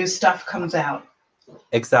 The new stuff comes out.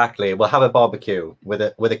 Exactly. We'll have a barbecue with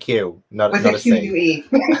a Q, not a QUE.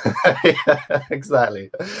 Yeah, exactly.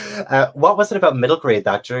 What was it about middle grade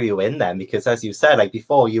that drew you in then? Because as you said, like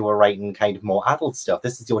before, you were writing kind of more adult stuff.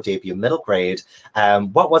 This is your debut middle grade.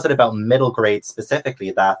 What was it about middle grade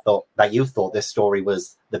specifically that you thought this story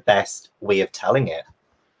was the best way of telling it?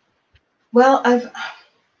 Well,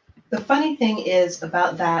 the funny thing is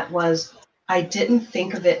about that was I didn't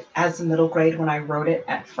think of it as a middle grade when I wrote it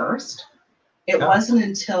at first. It wasn't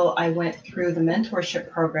until I went through the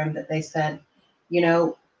mentorship program that they said, you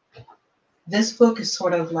know, this book is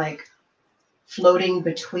sort of like floating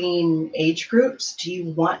between age groups. Do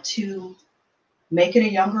you want to make it a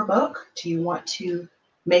younger book? Do you want to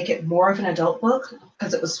make it more of an adult book?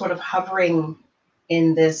 Because it was sort of hovering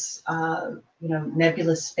in this,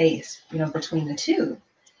 nebulous space, between the two.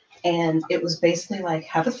 And it was basically like,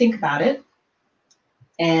 have a think about it.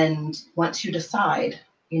 And once you decide,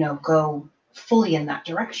 go fully in that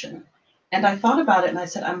direction. And I thought about it and I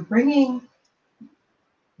said, I'm bringing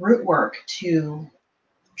root work to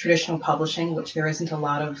traditional publishing, which there isn't a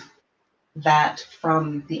lot of that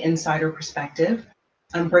from the insider perspective.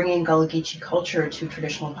 I'm bringing Gullah Geechee culture to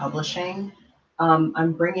traditional publishing.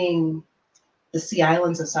 I'm bringing the Sea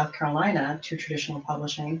Islands of South Carolina to traditional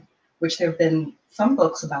publishing, which there have been some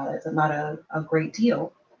books about it, but not a great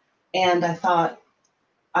deal. And I thought,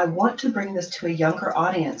 I want to bring this to a younger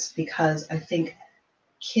audience because I think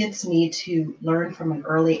kids need to learn from an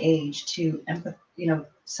early age to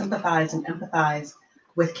sympathize and empathize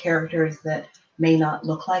with characters that may not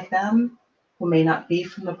look like them, who may not be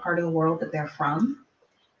from the part of the world that they're from.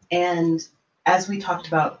 And as we talked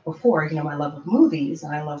about before, my love of movies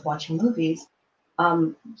and I love watching movies.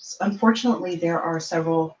 Unfortunately, there are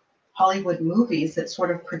several Hollywood movies that sort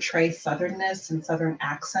of portray Southernness and Southern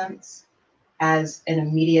accents as an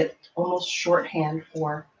immediate, almost shorthand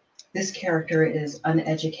for this character is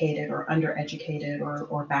uneducated or undereducated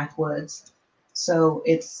or backwoods. So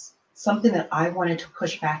it's something that I wanted to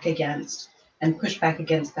push back against and push back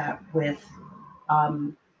against that with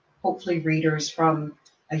hopefully readers from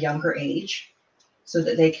a younger age so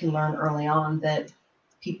that they can learn early on that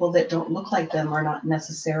people that don't look like them are not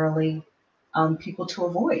necessarily people to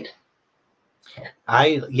avoid.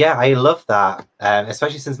 I love that,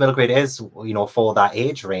 especially since middle grade is, for that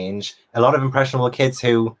age range, a lot of impressionable kids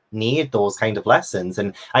who need those kind of lessons.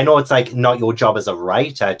 And I know it's like not your job as a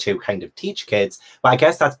writer to kind of teach kids, but I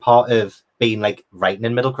guess that's part of being like writing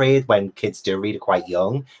in middle grade when kids do read quite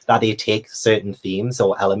young, that they take certain themes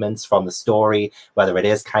or elements from the story, whether it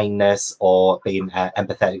is kindness or being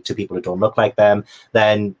empathetic to people who don't look like them.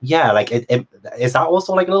 Then yeah, like is that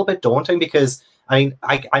also like a little bit daunting? Because I'm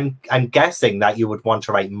guessing that you would want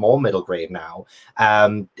to write more middle grade now.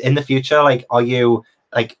 In the future, like, are you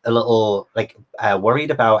like a little like worried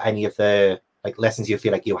about any of the like lessons you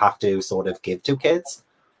feel like you have to sort of give to kids?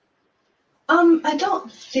 I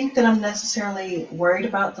don't think that I'm necessarily worried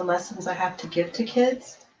about the lessons I have to give to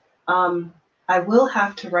kids. I will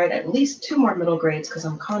have to write at least 2 more middle grades because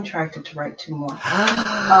I'm contracted to write 2 more.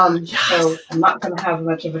 Yes. So I'm not going to have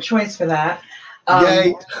much of a choice for that.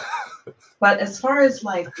 Yay. But as far as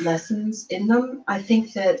like lessons in them, I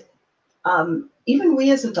think that even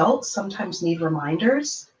we as adults sometimes need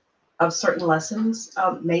reminders of certain lessons.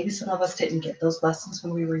 Maybe some of us didn't get those lessons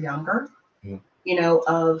when we were younger, Mm.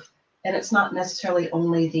 and it's not necessarily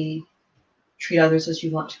only the treat others as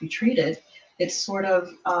you want to be treated. It's sort of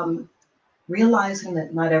realizing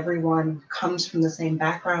that not everyone comes from the same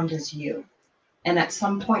background as you. And at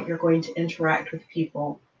some point, you're going to interact with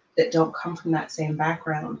people that don't come from that same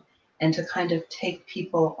background, and to kind of take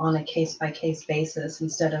people on a case by case basis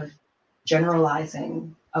instead of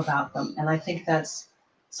generalizing about them. And I think that's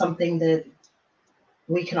something that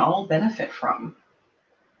we can all benefit from.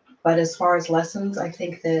 But as far as lessons, I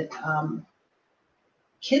think that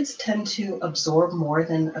kids tend to absorb more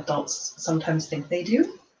than adults sometimes think they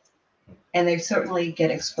do. And they certainly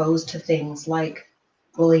get exposed to things like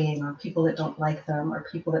bullying or people that don't like them or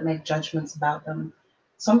people that make judgments about them,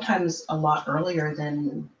 sometimes a lot earlier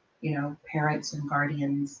than, parents and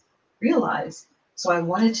guardians realize. So I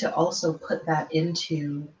wanted to also put that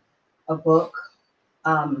into a book,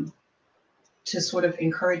 um, to sort of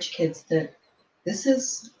encourage kids that this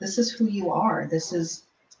is who you are. This is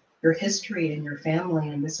your history and your family,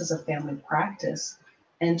 and this is a family practice,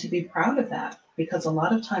 and to be proud of that, because a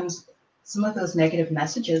lot of times some of those negative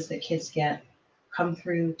messages that kids get come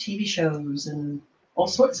through TV shows and all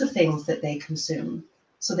sorts of things that they consume.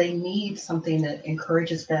 So they need something that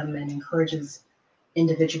encourages them and encourages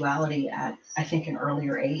individuality at, I think, an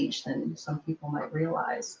earlier age than some people might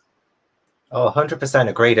realize. Oh, 100%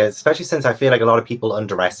 agreed. Especially since I feel like a lot of people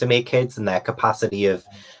underestimate kids and their capacity of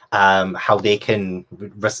how they can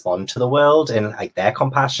respond to the world, and like their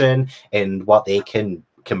compassion and what they can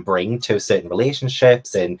bring to certain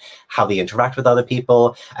relationships and how they interact with other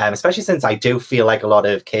people. Especially since I do feel like a lot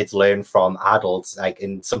of kids learn from adults, like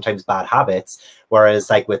in sometimes bad habits, whereas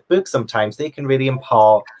like with books, sometimes they can really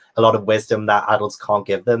impart a lot of wisdom that adults can't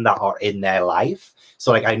give them that are in their life.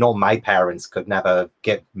 So like I know my parents could never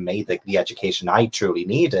give me the education I truly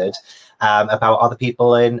needed about other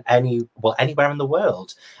people in anywhere in the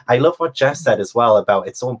world. I love what Jess said as well about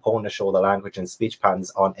it's so important to show the language and speech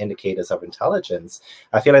patterns on indicators of intelligence.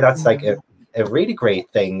 I feel like that's like a really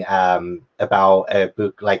great thing about a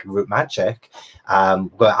book like Root Magic.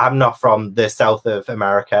 But I'm not from the south of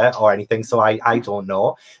America or anything, so I don't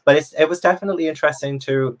know. But it was definitely interesting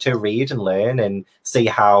to read and learn and see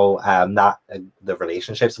how the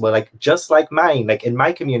relationships were like just like mine, like in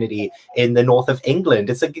my community in the north of England.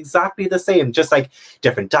 It's like exactly the same, just like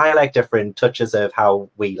different dialect, different touches of how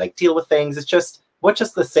we like deal with things. We're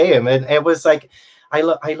just the same, and it was like I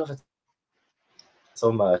love it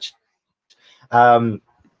so much.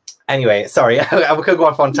 Anyway, sorry, we could go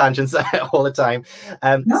off on tangents all the time.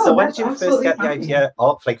 No, So when did that's you first absolutely get the fine. idea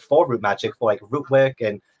of like for root magic, for like root work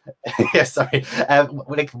and yeah, sorry,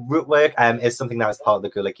 like root work is something that was part of the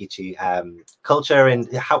Gulakichi culture, and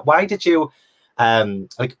why did you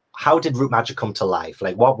like how did root magic come to life?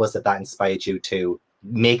 Like what was it that inspired you to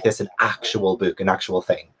make this an actual book, an actual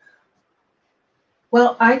thing?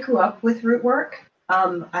 Well, I grew up with root work.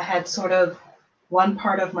 I had sort of one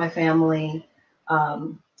part of my family,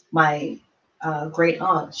 my great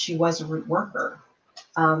aunt, she was a root worker.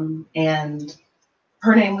 And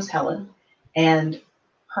her name was Helen. And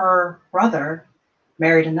her brother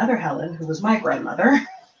married another Helen, who was my grandmother.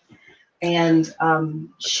 And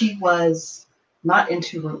she was not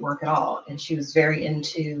into root work at all. And she was very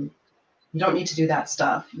into, you don't need to do that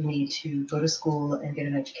stuff. You need to go to school and get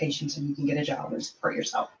an education so you can get a job and support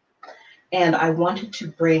yourself. And I wanted to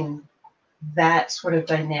bring that sort of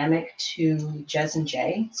dynamic to Jez and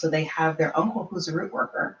Jay. So they have their uncle who's a root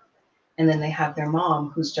worker, and then they have their mom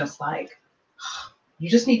who's just like, you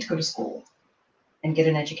just need to go to school and get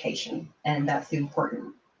an education. And that's the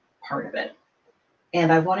important part of it.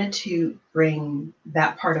 And I wanted to bring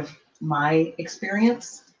that part of my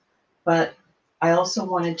experience, but I also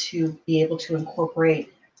wanted to be able to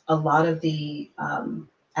incorporate a lot of the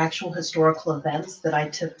actual historical events that I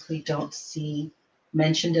typically don't see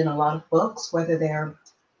mentioned in a lot of books, whether they're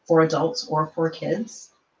for adults or for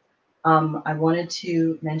kids. I wanted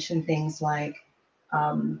to mention things like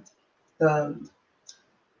the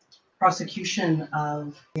prosecution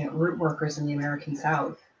of root workers in the American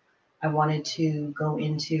South. I wanted to go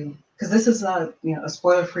into, because this is a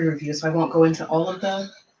spoiler-free review, so I won't go into all of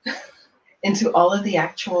the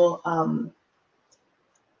actual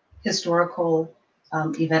historical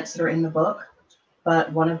events that are in the book,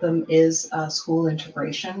 but one of them is school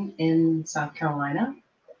integration in South Carolina,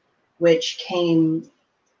 which came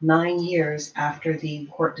 9 years after the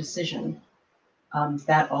court decision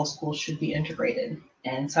that all schools should be integrated.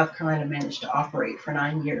 And South Carolina managed to operate for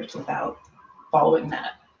 9 years without following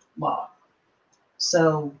that law.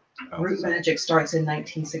 So Root Magic starts in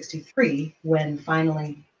 1963 when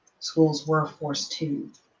finally schools were forced to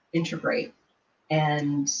integrate.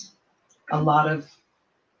 And a lot of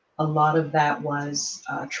that was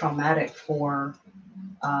traumatic for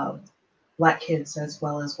uh, Black kids as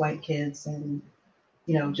well as white kids, and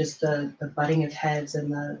just the butting of heads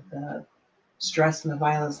and the stress and the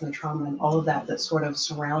violence and the trauma and all of that that sort of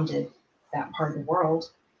surrounded that part of the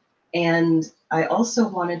world. And I also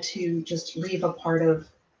wanted to just leave a part of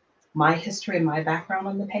my history and my background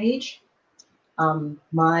on the page.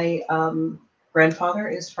 My grandfather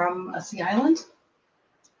is from a sea island,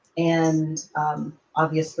 and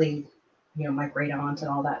obviously, my great aunt and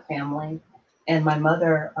all that family. And my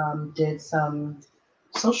mother did some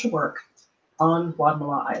social work on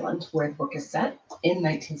Guatemala Island, where the book is set, in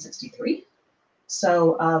 1963.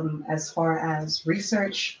 So, as far as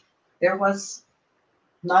research, there was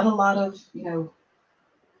not a lot of,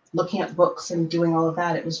 looking at books and doing all of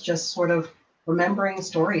that. It was just sort of remembering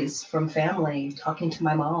stories from family, talking to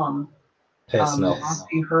my mom, Personal.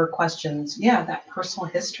 asking her questions. Yeah, that personal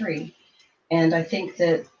history. And I think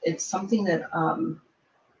that it's something that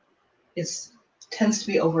is tends to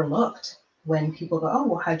be overlooked when people go, "Oh,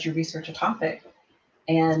 well, how'd you research a topic?"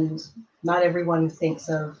 And not everyone thinks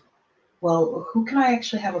of, well, who can I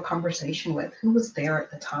actually have a conversation with? Who was there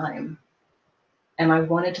at the time? And I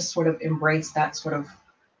wanted to sort of embrace that sort of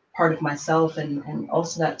part of myself, and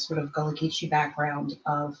also that sort of Gullah Geechee background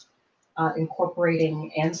of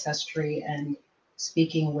incorporating ancestry and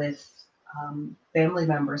speaking with family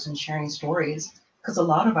members and sharing stories, because a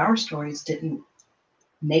lot of our stories didn't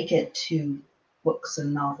make it to books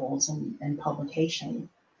and novels and publication.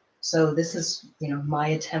 So this is, my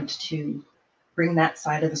attempt to bring that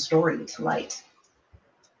side of the story to light.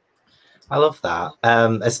 I love that,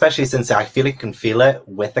 especially since I feel you can feel it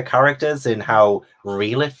with the characters and how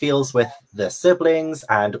real it feels with the siblings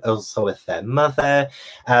and also with their mother.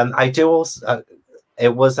 I do also,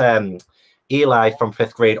 it was Eli from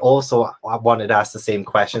fifth grade also wanted to ask the same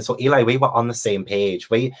question. So Eli, we were on the same page.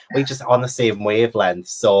 We just on the same wavelength.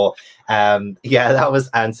 So yeah, that was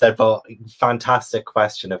answered. But fantastic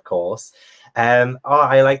question, of course.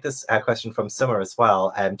 I like this question from Summer as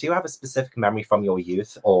well. Do you have a specific memory from your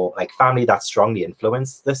youth or like family that strongly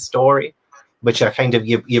influenced this story? Which are kind of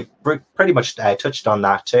you pretty much touched on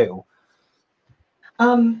that too.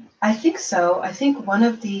 I think so. I think one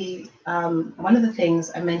of the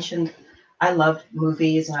things I mentioned, I loved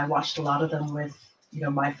movies and I watched a lot of them with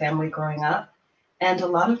my family growing up, and a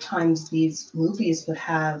lot of times these movies would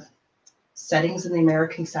have settings in the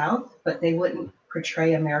American South, but they wouldn't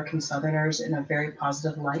portray American Southerners in a very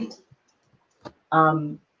positive light.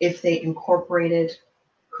 If they incorporated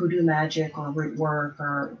hoodoo magic or root work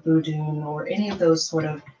or voodoo or any of those sort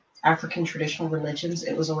of African traditional religions,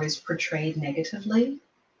 it was always portrayed negatively,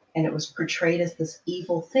 and it was portrayed as this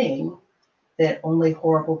evil thing that only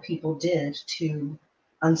horrible people did to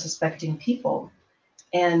unsuspecting people.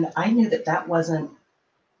 And I knew that that wasn't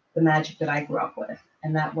the magic that I grew up with,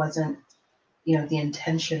 and that wasn't, the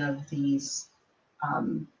intention of these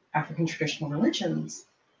African traditional religions.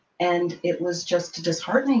 And it was just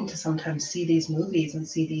disheartening to sometimes see these movies and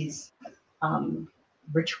see these um,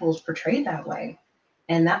 rituals portrayed that way.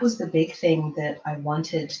 And that was the big thing that I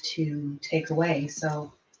wanted to take away.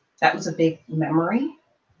 So that was a big memory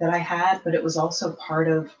that I had, but it was also part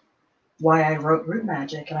of why I wrote Root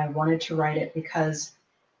Magic. And I wanted to write it because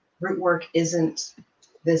root work isn't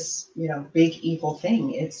this, big evil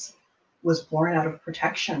thing. It's was born out of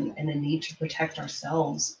protection and a need to protect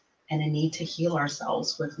ourselves and a need to heal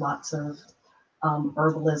ourselves with lots of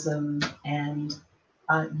herbalism and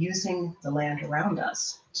using the land around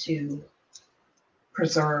us to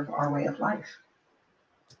preserve our way of life.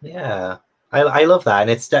 Yeah, I love that, and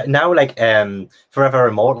it's now like forever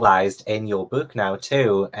immortalized in your book now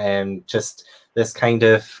too. Just this kind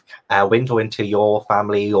of window into your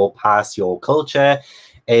family, your past, your culture.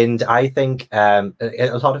 And I think a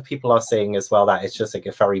lot of people are saying as well that it's just like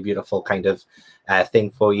a very beautiful kind of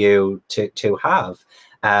thing for you to have.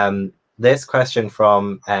 This question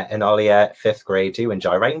from Enolia, fifth grade: do you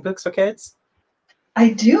enjoy writing books for kids?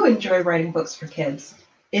 I do enjoy writing books for kids.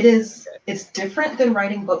 It's different than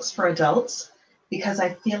writing books for adults because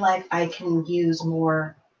I feel like I can use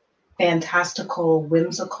more fantastical,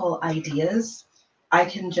 whimsical ideas. I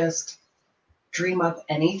can just dream up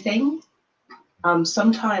anything.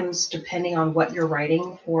 Sometimes, depending on what you're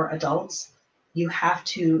writing for adults, you have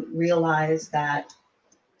to realize that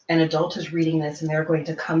an adult is reading this and they're going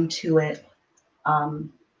to come to it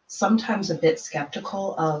um, sometimes a bit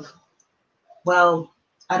skeptical of, well,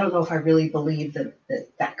 I don't know if I really believe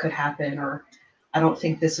that could happen, or I don't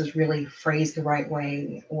think this is really phrased the right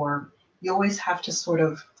way, or you always have to sort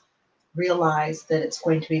of realize that it's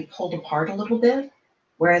going to be pulled apart a little bit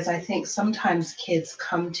Whereas I think sometimes kids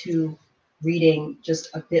come to reading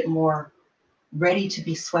just a bit more ready to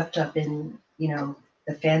be swept up in,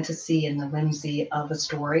 the fantasy and the whimsy of a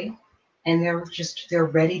story. And they're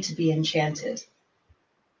ready to be enchanted.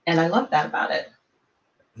 And I love that about it.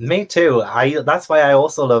 Me too. I That's why I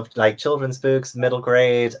also loved like children's books, middle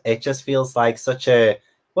grade. It just feels like such a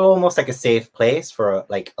well, almost like a safe place for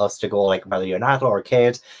like us to go, like whether you're an adult or a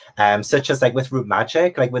kid. Such as like with Root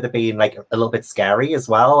Magic, like with it being like a little bit scary as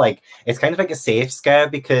well. Like it's kind of like a safe scare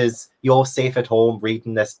because you're safe at home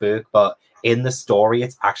reading this book, but in the story,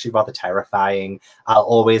 it's actually rather terrifying. I'll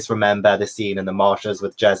always remember the scene in the marshes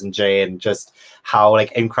with Jez and Jay and just how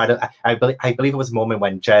like incredible. I believe it was a moment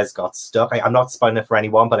when Jez got stuck. I'm not spoiling it for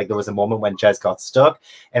anyone, but like there was a moment when Jez got stuck,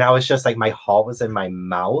 and I was just like my heart was in my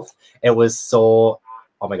mouth. It was so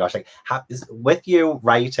oh my gosh, like with you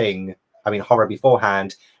writing, I mean horror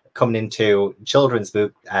beforehand, coming into children's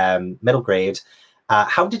book, middle grade.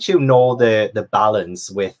 How did you know the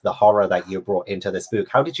balance with the horror that you brought into this book?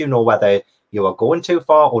 How did you know whether you were going too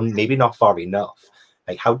far or maybe not far enough?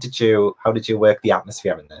 Like how did you work the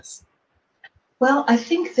atmosphere in this? Well, I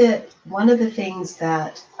think that one of the things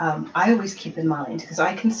that I always keep in mind, because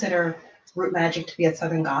I consider Root Magic to be a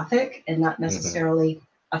Southern Gothic and not necessarily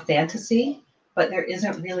a fantasy, but there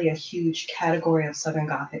isn't really a huge category of Southern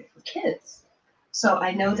Gothic for kids. So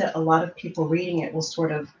I know that a lot of people reading it will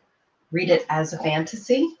sort of read it as a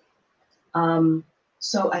fantasy. Um,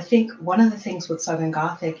 so I think one of the things with Southern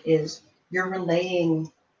Gothic is you're relaying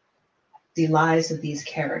the lives of these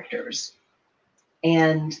characters,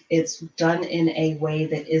 and it's done in a way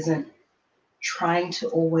that isn't trying to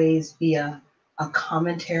always be a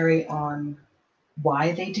commentary on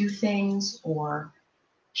why they do things or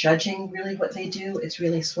judging really what they do. It's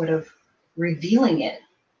really sort of revealing it,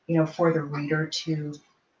 for the reader to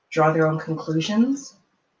draw their own conclusions.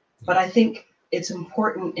 But I think it's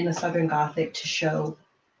important in a Southern Gothic to show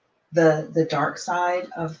the dark side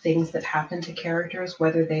of things that happen to characters,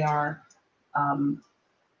 whether they are um,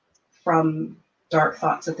 from dark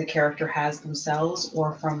thoughts that the character has themselves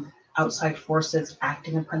or from outside forces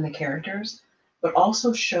acting upon the characters, but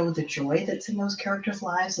also show the joy that's in those characters'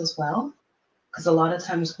 lives as well. Because a lot of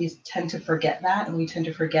times we tend to forget that, and we tend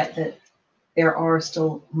to forget that there are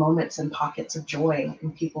still moments and pockets of joy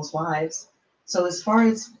in people's lives. So, as far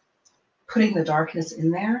as putting the darkness in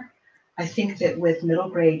there, I think that with middle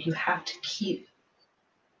grade, you have to keep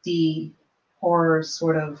the horror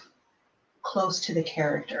sort of close to the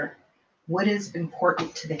character. What is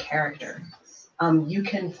important to the character? You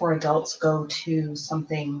can, for adults, go to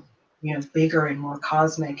something, bigger and more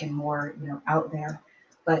cosmic and more, out there.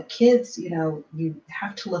 But kids, you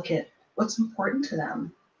have to look at what's important to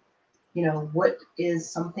them. What is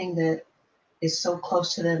something that is so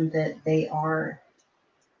close to them that they are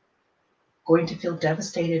going to feel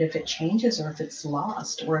devastated if it changes or if it's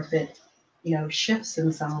lost or if it, shifts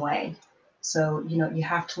in some way. So, you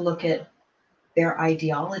have to look at their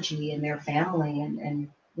ideology and their family and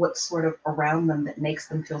what's sort of around them that makes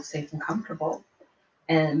them feel safe and comfortable.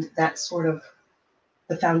 And that's sort of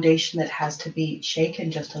the foundation that has to be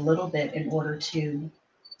shaken just a little bit in order to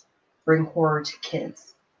bring horror to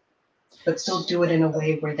kids, but still do it in a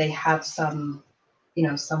way where they have some,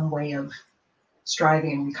 some way of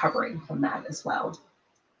striving and recovering from that as well.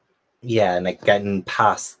 Yeah, and like getting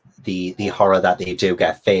past the horror that they do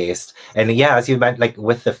get faced. And yeah, as you meant, like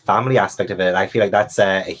with the family aspect of it, I feel like that's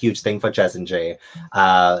a huge thing for Jez and Jay.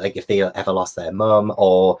 Like if they ever lost their mum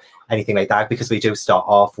or anything like that, because we do start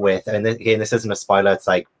off with, and again, this isn't a spoiler, it's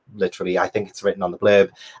like literally, I think it's written on the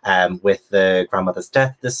blurb, with the grandmother's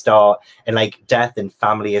death at the start, and like death and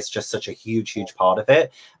family is just such a huge part of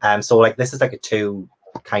it. So like this is like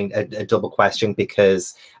a double question,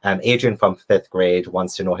 because Adrian from 5th grade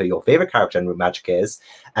wants to know who your favorite character in Root Magic is,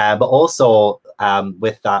 but also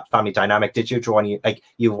with that family dynamic, did you draw any, like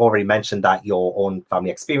you've already mentioned that your own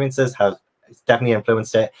family experiences have definitely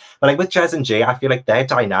influenced it, but like with Jez and Jay, I feel like their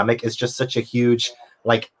dynamic is just such a huge,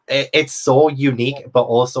 like it's so unique but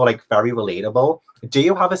also like very relatable. Do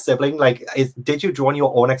you have a sibling? Like did you draw on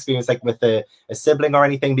your own experience like with a sibling or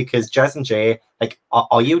anything? Because Jez and Jay, like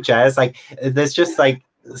are you Jez? Like there's just like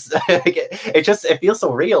it feels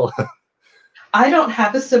so real. I don't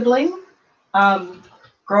have a sibling.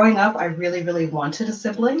 Growing up, I really wanted a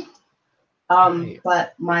sibling. Right.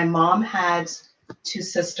 But my mom had 2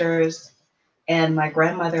 sisters, and my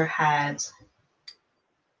grandmother had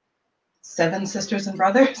 7 sisters and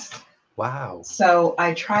brothers. Wow. So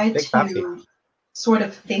I tried Big family. to sort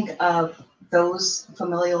of think of those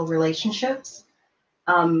familial relationships,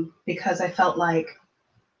 because I felt like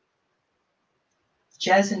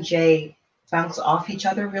Jez and Jay bounce off each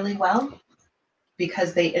other really well,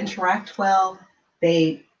 because they interact well.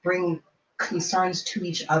 They bring concerns to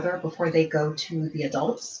each other before they go to the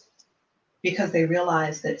adults, because they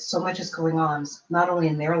realize that so much is going on, not only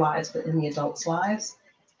in their lives, but in the adults' lives.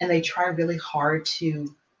 And they try really hard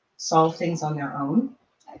to solve things on their own.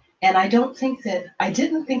 And I didn't think at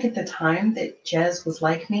the time that Jez was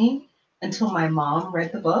like me until my mom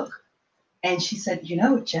read the book. And she said,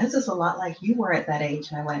 Jez is a lot like you were at that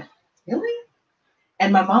age. And I went, really?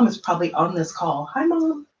 And my mom is probably on this call. Hi,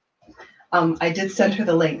 Mom. I did send her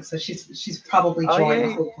the link, so she's probably joined,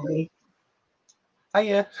 yay. hopefully. Oh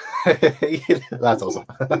yeah, that's awesome.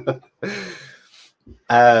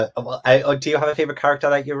 Do you have a favorite character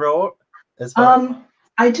that you wrote as well?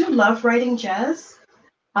 I do love writing Jez,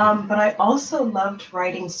 but I also loved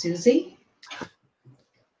writing Susie,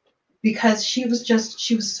 because she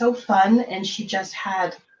was so fun, and she just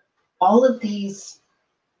had all of these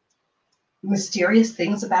mysterious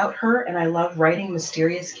things about her, and I love writing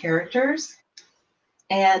mysterious characters.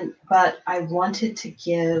 But I wanted to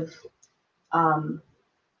give a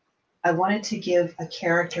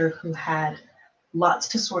character who had lots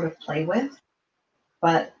to sort of play with,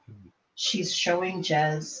 but she's showing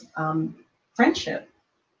Jez friendship.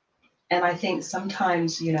 And I think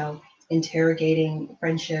sometimes, interrogating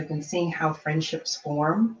friendship and seeing how friendships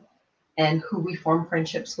form and who we form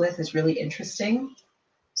friendships with is really interesting.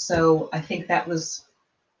 So I think those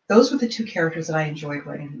were the two characters that I enjoyed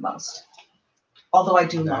writing the most. Although I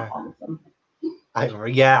do love all of them.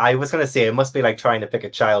 I was going to say, it must be like trying to pick a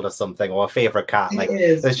child or something, or a favorite cat. Like, it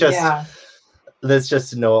is, there's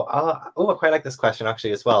just no. Oh, I quite like this question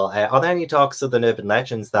actually as well. Are there any dark Southern urban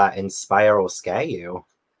legends that inspire or scare you?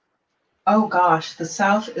 Oh gosh, the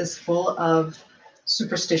South is full of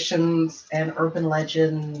superstitions and urban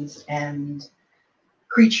legends and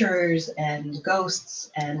creatures and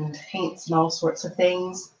ghosts and haints and all sorts of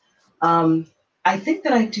things. I think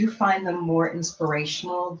that I do find them more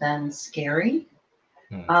inspirational than scary.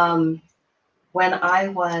 When I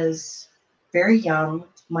was very young,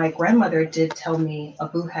 my grandmother did tell me a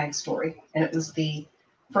Boo Hag story, and it was the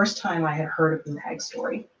first time I had heard a Boo Hag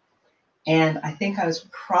story. And I think I was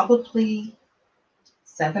probably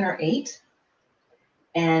 7 or 8,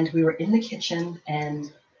 and we were in the kitchen,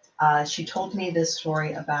 and she told me this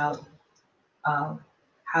story about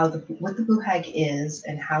what the Boo Hag is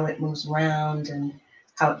and how it moves around and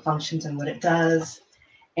how it functions and what it does.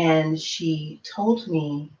 And she told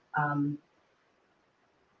me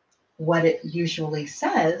what it usually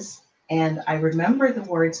says, and I remember the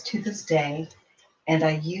words to this day, and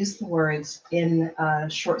I use the words in a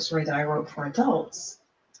short story that I wrote for adults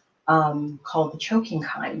called The Choking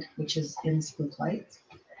Kind, which is in Spooklight.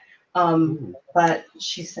 But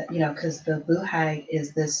she said, because the Boo Hag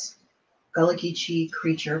is this Gullah Geechee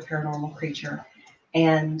creature, paranormal creature,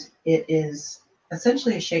 and it is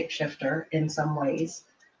essentially a shapeshifter in some ways,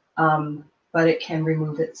 but it can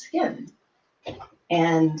remove its skin.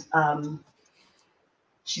 And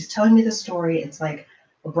she's telling me the story. It's like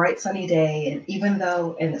a bright sunny day, and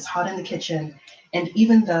it's hot in the kitchen, and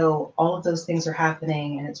even though all of those things are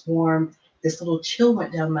happening and it's warm, this little chill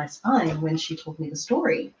went down my spine when she told me the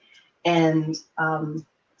story. And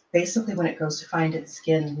basically, when it goes to find its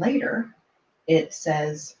skin later, it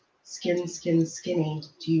says, "Skin, skin, skinny,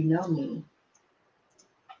 do you know me?"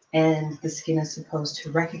 And the skin is supposed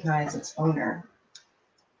to recognize its owner.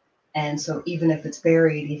 And so even if it's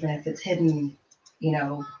buried, even if it's hidden,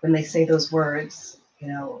 when they say those words,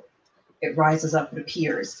 it rises up, it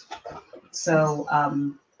appears. So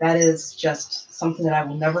that is just something that I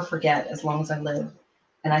will never forget as long as I live.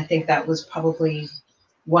 And I think that was probably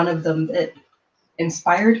one of them that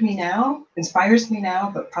inspires me now,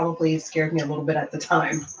 but probably scared me a little bit at the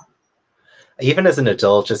time. Even as an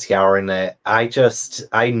adult, just hearing it, I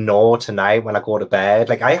know tonight when I go to bed,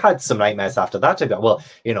 like I had some nightmares after that. Well,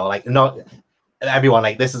 like not everyone,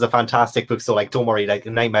 like this is a fantastic book, so like don't worry, like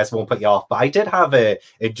nightmares won't put you off. But I did have a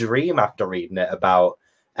dream after reading it about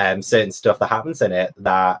certain stuff that happens in it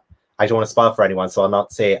that I don't want to spoil for anyone, so I'll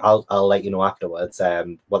not say. I'll let you know afterwards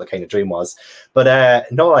what the kind of dream was. But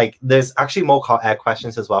no, like there's actually more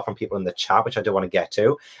questions as well from people in the chat, which I do want to get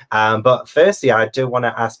to. But firstly, I do want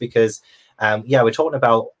to ask because we're talking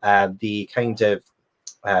about the kind of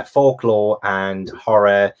folklore and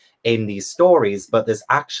horror in these stories, but there's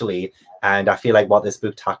actually, and I feel like what this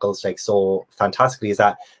book tackles like so fantastically is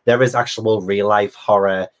that there is actual real life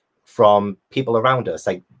horror from people around us,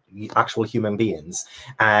 like actual human beings.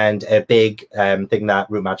 And a big thing that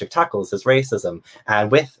Root Magic tackles is racism.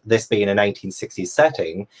 And with this being a 1960s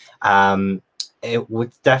setting, it was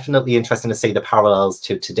definitely interesting to see the parallels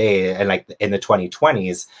to today and like in the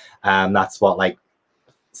 2020s. That's what like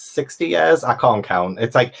 60 years. I can't count.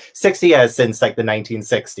 It's like 60 years since like the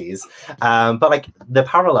 1960s. But like the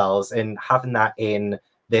parallels in having that in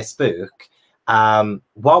this book, how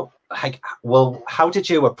did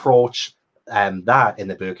you approach that in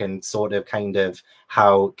the book, and sort of kind of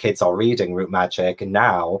how kids are reading Root Magic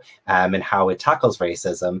now, and how it tackles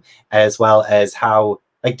racism, as well as how,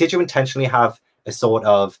 like, did you intentionally have a sort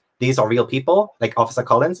of, these are real people, like Officer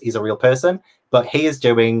Collins, he's a real person, but he is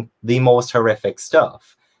doing the most horrific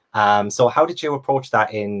stuff. So how did you approach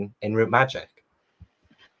that in Root Magic?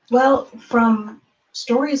 Well, from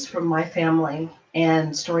stories from my family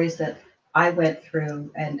and stories that I went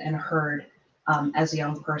through and heard as a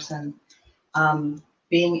young person,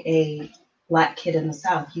 being a Black kid in the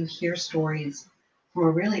South, you hear stories from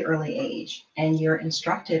a really early age, and you're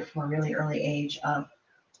instructed from a really early age of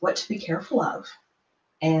what to be careful of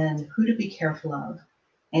and who to be careful of.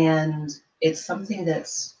 And it's something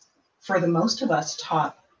that's, for the most of us,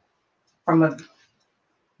 taught from a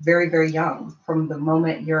very, very young, from the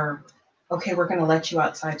moment you're, okay, we're going to let you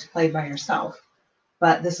outside to play by yourself,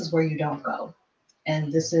 but this is where you don't go.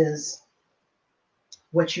 And this is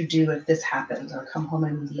what you do if this happens, or come home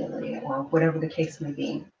immediately, or whatever the case may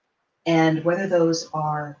be. And whether those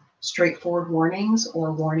are straightforward warnings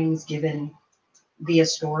or warnings given via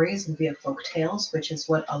stories and via folk tales, which is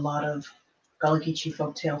what a lot of Gullah Geechee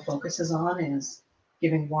folktale focuses on, is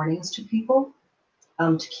giving warnings to people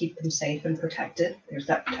to keep them safe and protected. There's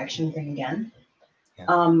that protection thing again.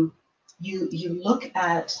 Yeah. You look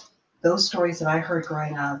at those stories that I heard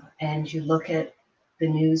growing up, and you look at the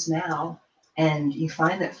news now, and you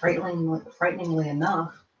find that frighteningly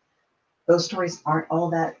enough, those stories aren't all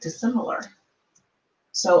that dissimilar.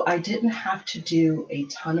 So I didn't have to do a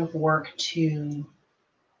ton of work to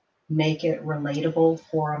make it relatable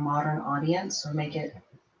for a modern audience, or make it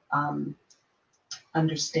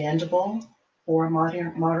understandable for a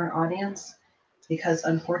modern audience, because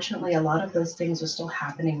unfortunately a lot of those things are still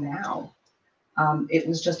happening now. It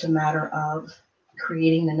was just a matter of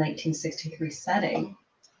creating the 1963 setting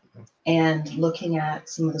and looking at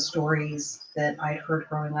some of the stories that I'd heard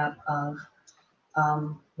growing up of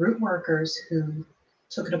root workers who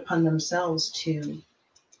took it upon themselves to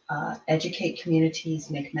educate communities,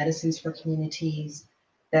 make medicines for communities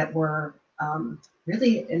that were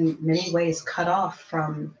really in many ways cut off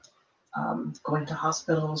from going to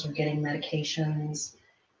hospitals or getting medications.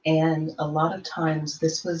 And a lot of times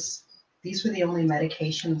these were the only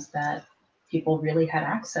medications that people really had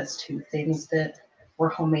access to, things that were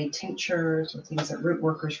homemade tinctures or things that root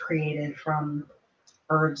workers created from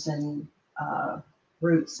herbs and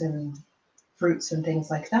roots and fruits and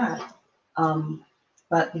things like that.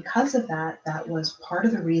 But because of that, that was part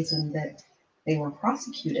of the reason that they were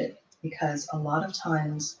prosecuted, because a lot of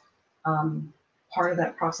times part of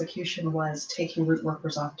that prosecution was taking root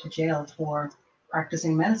workers off to jail for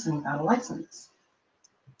practicing medicine without a license.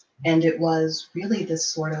 And it was really this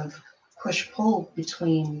sort of push-pull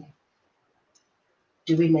between,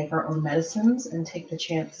 do we make our own medicines and take the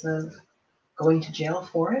chance of going to jail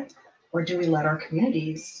for it, or do we let our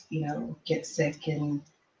communities, get sick and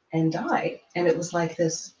die? And it was like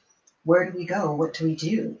this, where do we go? What do we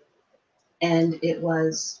do? And it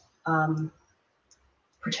was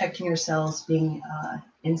protecting yourselves, being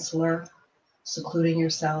insular, secluding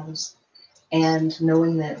yourselves, and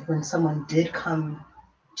knowing that when someone did come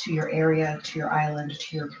to your area, to your island,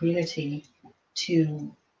 to your community,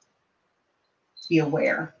 to be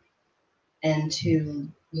aware and to,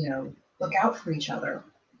 look out for each other.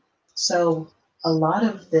 So a lot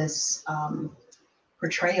of this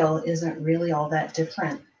portrayal isn't really all that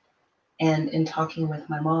different. And in talking with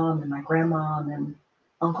my mom and my grandmom and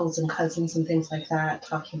uncles and cousins and things like that,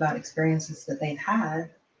 talking about experiences that they've had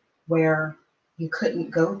where you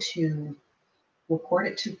couldn't go to report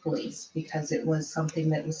it to police because it was something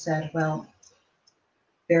that was said, well,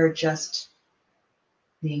 they're just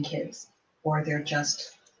being kids, or they're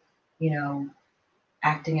just,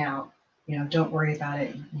 acting out, don't worry about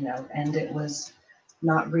it, and it was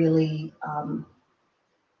not really,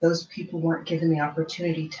 those people weren't given the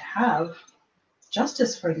opportunity to have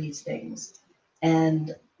justice for these things.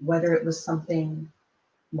 And whether it was something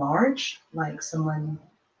large, like someone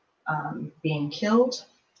being killed,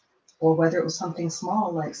 or whether it was something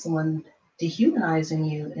small, like someone dehumanizing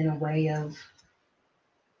you in a way of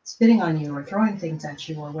spitting on you or throwing things at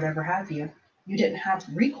you or whatever have you, you didn't have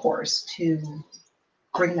recourse to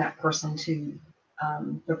bring that person to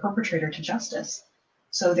the perpetrator to justice.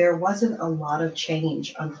 So there wasn't a lot of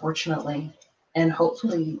change, unfortunately. And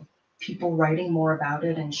hopefully people writing more about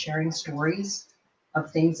it and sharing stories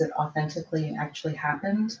of things that authentically and actually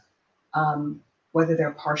happened whether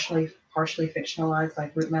they're partially fictionalized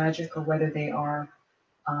like Root Magic or whether they are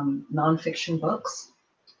nonfiction books.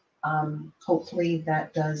 Hopefully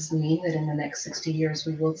that does mean that in the next 60 years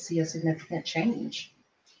we will see a significant change.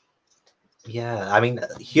 Yeah, I mean,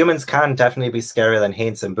 humans can definitely be scarier than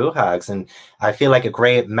Haints and Buhags, and I feel like a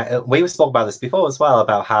great. We spoke about this before as well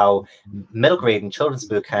about how middle grade and children's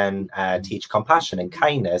book can teach compassion and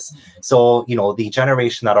kindness. So you know, the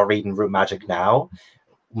generation that are reading Root Magic now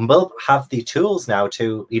will have the tools now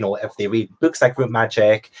to, you know, if they read books like Root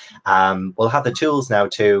Magic, will have the tools now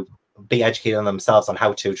to be educating themselves on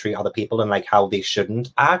how to treat other people and like how they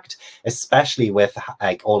shouldn't act, especially with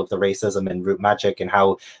like all of the racism in Root Magic and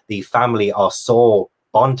how the family are so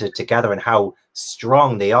bonded together and how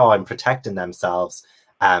strong they are in protecting themselves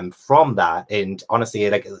from that. And honestly,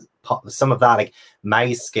 like some of that, like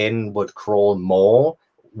my skin would crawl more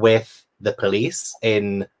with the police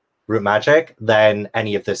in Root Magic than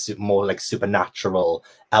any of the more like supernatural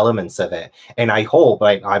elements of it. And I hope,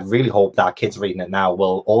 like, I really hope that kids reading it now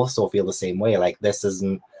will also feel the same way. Like, this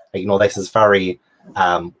isn't, like, you know, this is very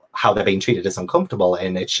how they're being treated is uncomfortable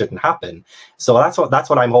and it shouldn't happen. So that's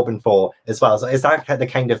what I'm hoping for as well. So is that the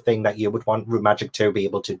kind of thing that you would want Root Magic to be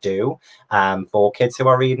able to do for kids who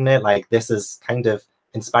are reading it? Like, this is kind of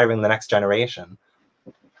inspiring the next generation.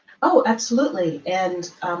 Oh, absolutely.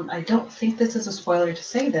 And I don't think this is a spoiler to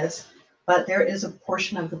say this, but there is a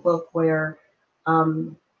portion of the book where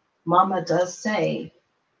Mama does say,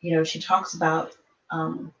 you know, she talks about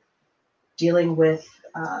dealing with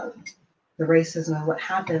the racism and what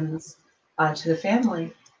happens to the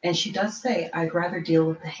family. And she does say, I'd rather deal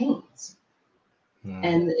with the Haints.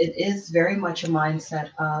 And it is very much a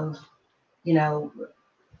mindset of, you know,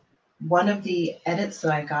 one of the edits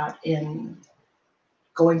that I got in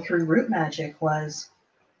going through Root Magic was,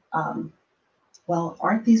 well,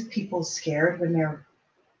 aren't these people scared when they're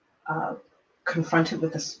confronted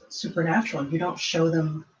with the supernatural? You don't show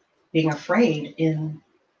them being afraid in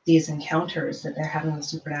these encounters that they're having with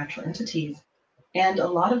supernatural entities. And a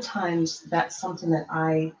lot of times that's something that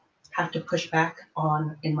I have to push back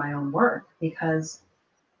on in my own work because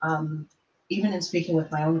even in speaking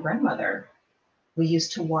with my own grandmother, we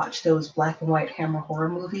used to watch those black and white Hammer horror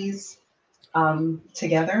movies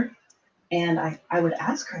together. And I would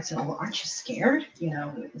ask her, I said, well, aren't you scared? You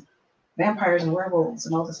know, vampires and werewolves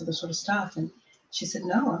and all this other sort of stuff. And she said,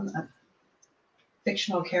 no, I'm not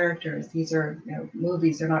fictional characters. These are, you know,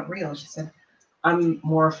 movies. They're not real. She said, I'm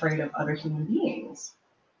more afraid of other human beings.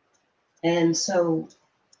 And so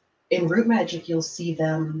in Root Magic, you'll see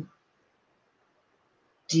them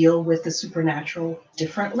deal with the supernatural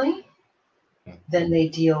differently than they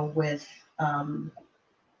deal with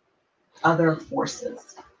other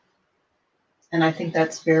forces. And I think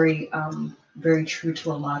that's very, very true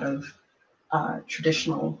to a lot of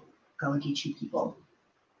traditional Gullah Geechee people.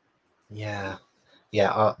 Yeah.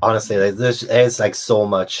 Yeah, honestly, there's like so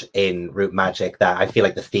much in Root Magic that I feel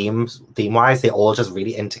like the theme-wise, they all just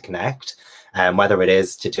really interconnect. Whether it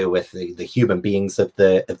is to do with the human beings of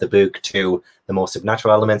the book to the more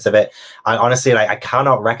supernatural elements of it. I honestly, like, I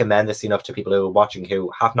cannot recommend this enough to people who are watching who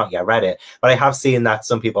have not yet read it. But I have seen that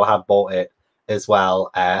some people have bought it as well.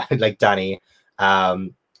 Like Danny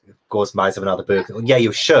goes and buys another book. Yeah,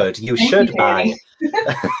 you should. You should buy.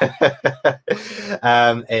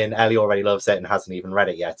 And Ellie already loves it and hasn't even read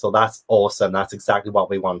it yet, so that's awesome. That's exactly what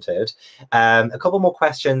we wanted. A couple more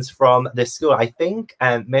questions from this school. I think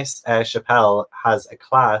Miss Chappelle has a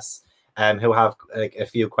class who have like a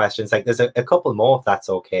few questions. Like, there's a couple more if that's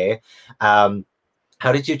okay.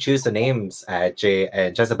 How did you choose the names, Jay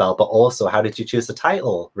and Jezebel, but also how did you choose the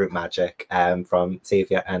title Root Magic from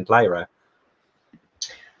Xavier and Lyra?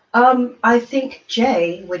 I think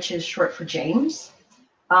Jay, which is short for James.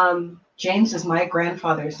 James is my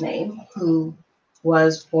grandfather's name, who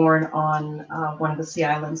was born on one of the Sea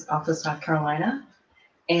Islands off of South Carolina.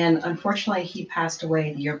 And unfortunately, he passed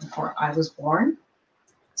away the year before I was born.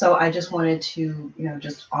 So I just wanted to, you know,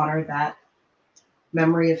 just honor that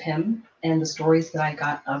memory of him and the stories that I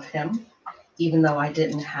got of him, even though I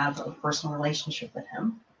didn't have a personal relationship with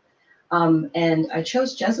him. And I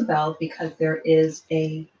chose Jezebel because there is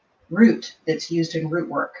a root that's used in root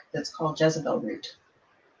work that's called Jezebel root.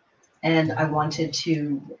 And I wanted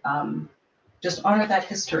to just honor that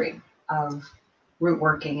history of root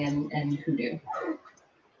working and hoodoo.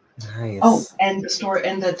 Nice. Oh, and the story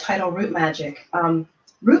and the title Root Magic.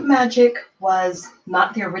 Root Magic was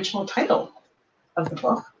not the original title of the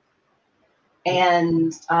book.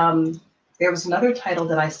 And there was another title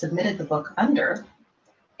that I submitted the book under.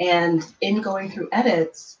 And in going through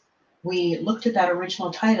edits, we looked at that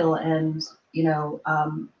original title and, you know,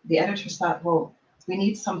 the editors thought, well, we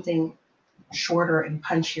need something shorter and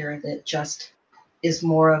punchier, that just is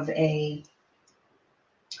more of a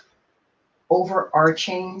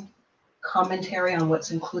overarching commentary on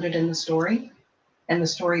what's included in the story. And the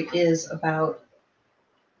story is about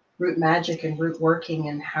root magic and root working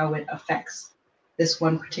and how it affects this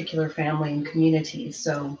one particular family and community.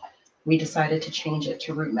 So we decided to change it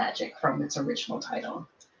to Root Magic from its original title.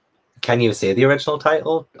 Can you say the original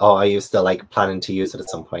title, or are you still like planning to use it at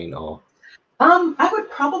some point? Or I would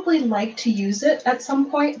probably like to use it at some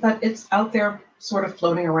point, but it's out there sort of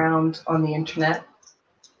floating around on the internet.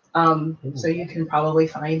 So you can probably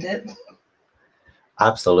find it.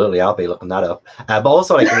 Absolutely, I'll be looking that up. But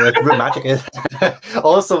also, like with root magic, is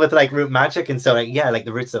also with like root magic and so, like, yeah, like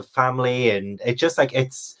the roots of family, and it just like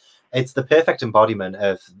it's the perfect embodiment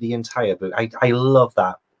of the entire book. I love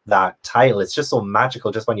that title. It's just so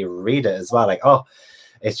magical just when you read it as well. Like, oh,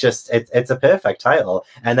 it's a perfect title.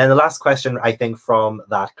 And then the last question I think from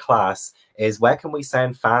that class is, where can we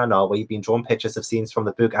send fan art where you've been drawn pictures of scenes from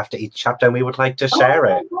the book after each chapter, and we would like to share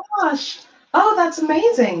it. Oh my gosh! Oh, that's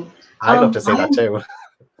amazing. I'd love to see that too.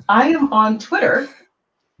 I am on Twitter.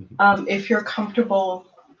 If you're comfortable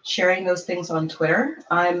sharing those things on Twitter,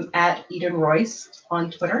 I'm at Eden Royce on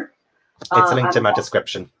Twitter. It's linked in my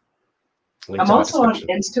description. I'm also on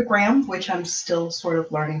Instagram, which I'm still sort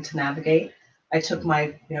of learning to navigate. I took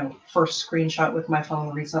my first screenshot with my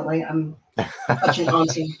phone recently. I'm such an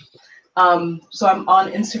auntie. So I'm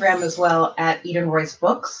on Instagram as well at Eden Royce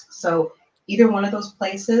Books. So either one of those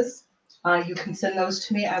places, you can send those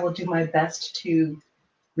to me. I will do my best to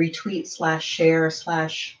retweet / share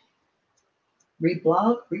 /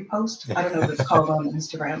 repost. I don't know what it's called on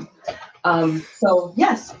Instagram. So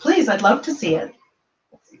yes, please, I'd love to see it.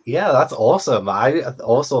 Yeah, that's awesome. I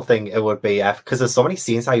also think it would be, because there's so many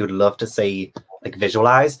scenes I would love to see, like,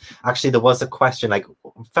 visualize. Actually, there was a question like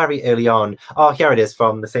very early on. Oh, here it is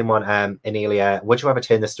from the same one. Anelia, would you ever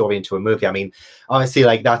turn the story into a movie? I mean, honestly,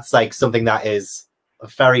 like that's like something that is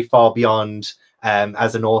very far beyond.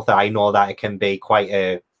 As an author, I know that it can be quite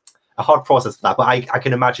a hard process for that, but I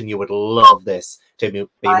can imagine you would love this to be a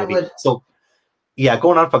movie. So yeah,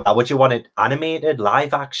 going on from that, would you want it animated,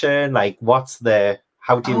 live action? Like, what's the,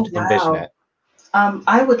 how do you envision it?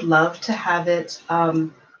 I would love to have it.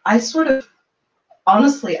 I sort of,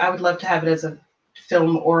 honestly, I would love to have it as a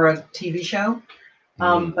film or a TV show.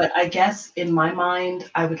 But I guess in my mind,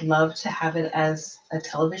 I would love to have it as a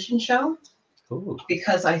television show. Ooh.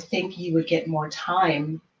 Because I think you would get more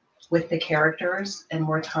time with the characters and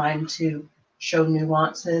more time to show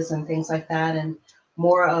nuances and things like that, and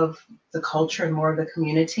more of the culture and more of the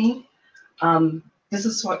community. This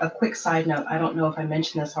is sort of a quick side note. I don't know if I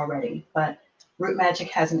mentioned this already, but Root Magic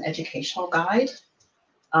has an educational guide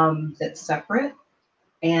that's separate,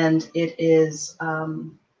 and it is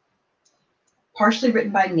partially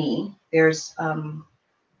written by me. There's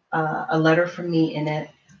a letter from me in it.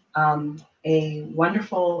 A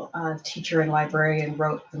wonderful teacher and librarian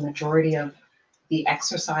wrote the majority of the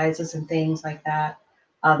exercises and things like that.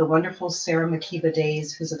 The wonderful Sarah Makiba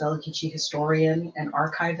Days, who's a Gullah Geechee historian and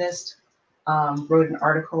archivist, wrote an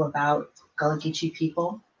article about Gullah Geechee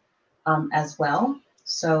people as well.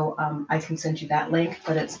 So I can send you that link,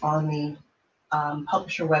 but it's on the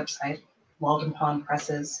publisher website, Walden Pond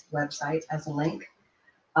Press's website, as a link.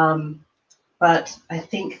 But I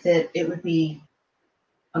think that it would be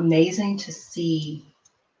amazing to see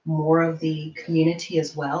more of the community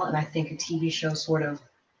as well. And I think a TV show sort of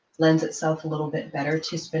lends itself a little bit better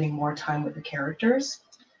to spending more time with the characters.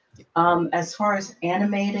 As far as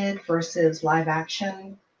animated versus live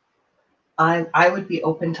action, I would be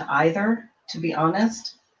open to either, to be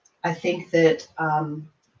honest. I think that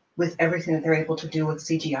with everything that they're able to do with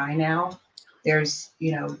CGI now, there's,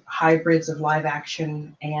 hybrids of live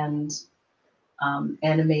action and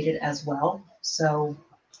animated as well. So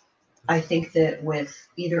I think that with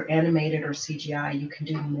either animated or CGI, you can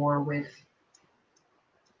do more with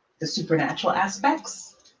the supernatural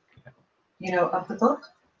aspects, of the book.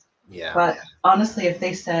 Yeah. But honestly, if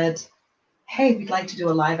they said, hey, we'd like to do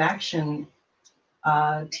a live action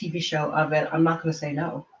TV show of it, I'm not going to say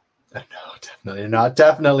no. No, definitely not.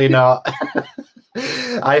 Definitely not.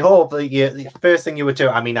 I hope the first thing you would do,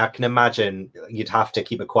 I mean, I can imagine you'd have to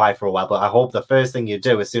keep it quiet for a while, but I hope the first thing you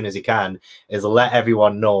do as soon as you can is let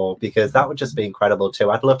everyone know, because that would just be incredible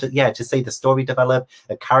too. I'd love to see the story develop,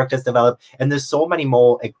 the characters develop, and there's so many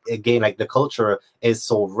more. Again, like the culture is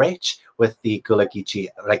so rich with the Gullah Geechee,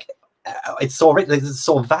 like it's so rich, it's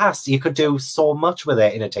so vast. You could do so much with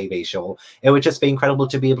it in a TV show. It would just be incredible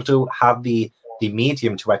to be able to have the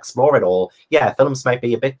medium to explore it all. Yeah, films might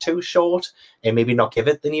be a bit too short and maybe not give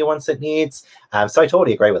it the nuance it needs. So I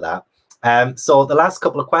totally agree with that. So the last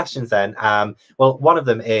couple of questions then, well, one of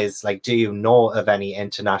them is like, do you know of any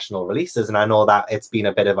international releases? And I know that it's been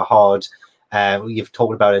a bit of a hard, you've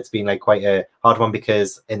talked about it's been like quite a hard one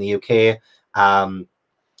because in the UK,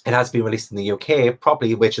 it has been released in the UK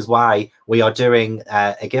properly, which is why we are doing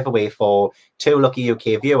a giveaway for 2 lucky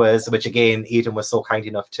UK viewers, which again, Eden was so kind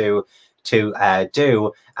enough to do,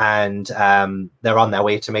 and they're on their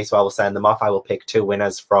way to me, so I will send them off. I will pick 2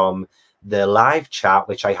 winners from the live chat,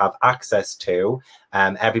 which I have access to.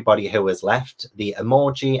 Everybody who has left the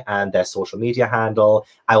emoji and their social media handle,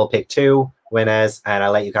 I will pick 2 winners, and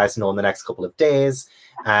I'll let you guys know in the next couple of days.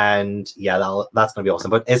 And yeah, that's going to be awesome.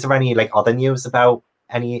 But is there any like other news about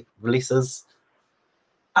any releases?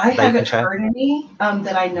 I haven't heard any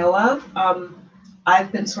that I know of.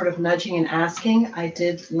 I've been sort of nudging and asking. I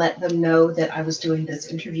did let them know that I was doing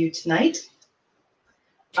this interview tonight.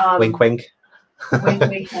 Wink, wink. Wink,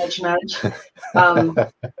 wink, nudge, nudge.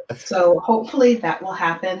 So hopefully that will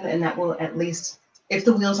happen, and that will at least, if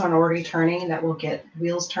the wheels aren't already turning, that will get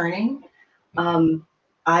wheels turning.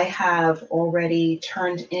 I have already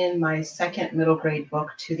turned in my 2nd middle grade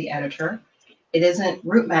book to the editor. It isn't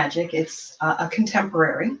Root Magic, it's a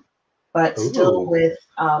contemporary, but still with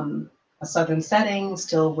a Southern setting,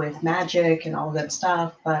 still with magic and all that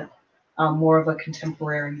stuff, but more of a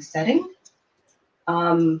contemporary setting.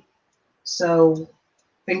 So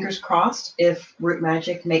fingers crossed, if Root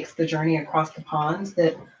Magic makes the journey across the ponds,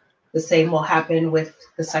 that the same will happen with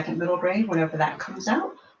the 2nd middle grade whenever that comes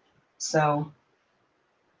out. So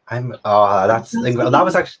that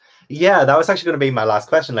was actually going to be my last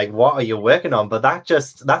question. Like, what are you working on? But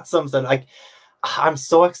that's something like I'm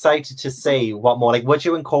so excited to see what more. Like, would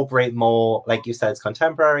you incorporate more? Like you said, it's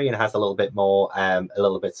contemporary and has a little bit more, a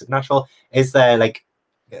little bit supernatural. Is there like,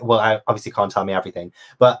 well, I obviously can't tell me everything,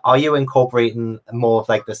 but are you incorporating more of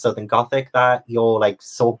like the Southern Gothic that you're like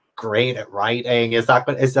so great at writing? Is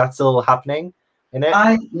that still happening in it?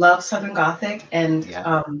 I love Southern Gothic, and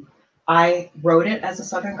I wrote it as a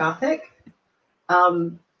Southern Gothic.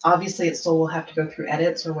 Obviously, it still will have to go through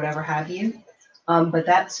edits or whatever have you, but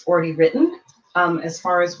that's already written. As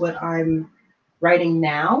far as what I'm writing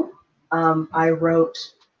now, I'm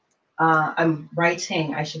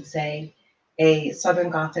writing, I should say, a Southern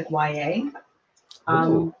Gothic YA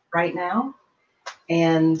right now,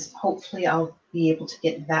 and hopefully I'll be able to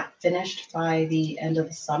get that finished by the end of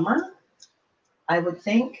the summer, I would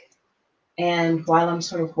think. And while I'm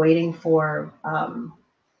sort of waiting for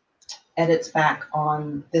edits back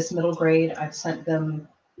on this middle grade, I've sent them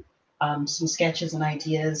some sketches and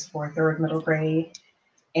ideas for 3rd middle grade.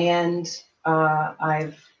 And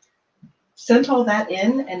I've sent all that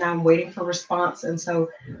in, and I'm waiting for response. And so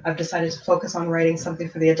I've decided to focus on writing something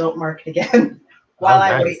for the adult market again while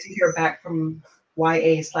I wait to hear back from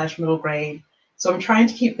YA/middle grade. So I'm trying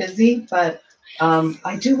to keep busy, but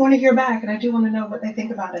I do want to hear back, and I do want to know what they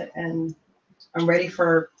think about it. And I'm ready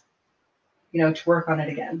for, to work on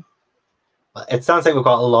it again. It sounds like we've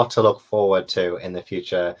got a lot to look forward to in the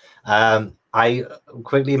future. I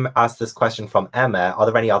quickly asked this question from Emma. Are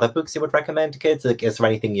there any other books you would recommend to kids? Like, is there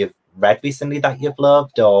anything you've read recently that you've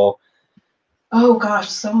loved? Or oh gosh,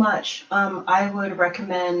 so much. I would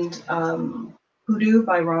recommend Hoodoo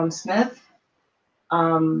by Ron Smith.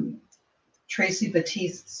 Tracy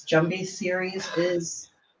Batiste's Jumbie series is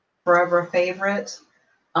forever a favorite.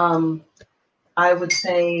 I would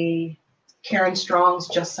say Karen Strong's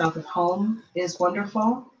Just South of Home is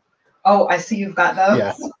wonderful. Oh, I see you've got those.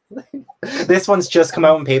 Yeah. This one's just come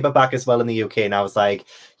out in paperback as well in the UK, and I was like,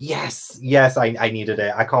 yes, I needed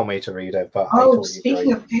it. I can't wait to read it. But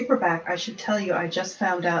speaking of paperback, I should tell you, I just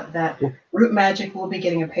found out that Root Magic will be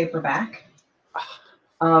getting a paperback.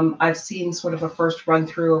 I've seen sort of a first run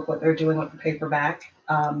through of what they're doing with the paperback.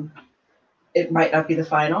 It might not be the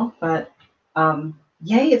final, but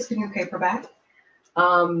yay, it's getting a paperback.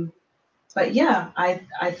 But yeah,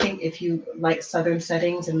 I think if you like Southern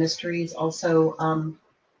settings and mysteries, also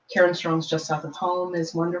Karen Strong's Just South of Home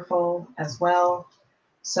is wonderful as well.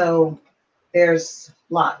 So there's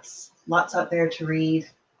lots out there to read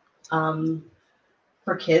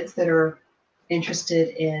for kids that are interested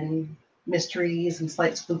in mysteries and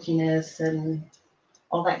slight spookiness and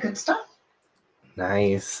all that good stuff.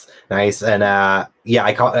 Nice. And yeah,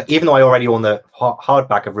 I can't, even though I already own the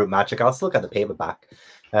hardback of Root Magic, I'll still get the paperback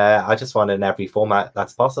I just want it in every format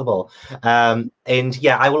that's possible. And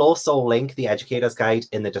yeah, I will also link the Educator's Guide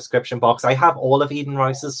in the description box. I have all of Eden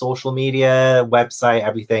Royce's social media, website,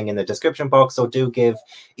 everything in the description box. So do give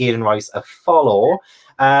Eden Royce a follow.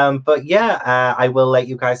 But yeah, I will let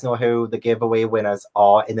you guys know who the giveaway winners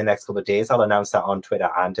are in the next couple of days. I'll announce that on Twitter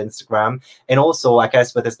and Instagram. And also, I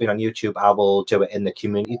guess with this being on YouTube, I will do it in the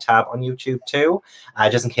community tab on YouTube too,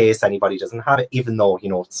 just in case anybody doesn't have it, even though, you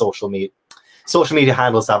know, social media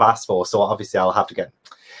handles I've asked for. So obviously I'll have to get,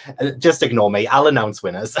 just ignore me. I'll announce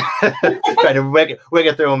winners. Trying to wig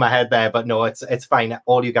it through in my head there, but no, it's fine.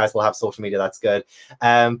 All you guys will have social media. That's good.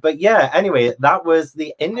 But yeah, anyway, that was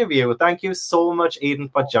the interview. Thank you so much, Eden,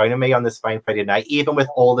 for joining me on this fine Friday night, even with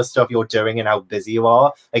all the stuff you're doing and how busy you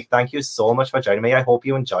are. Like, thank you so much for joining me. I hope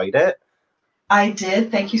you enjoyed it. I did.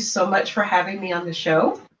 Thank you so much for having me on the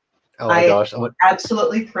show. Oh my gosh. I'm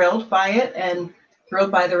absolutely thrilled by it and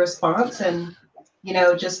thrilled by the response and, you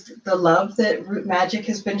know, just the love that Root Magic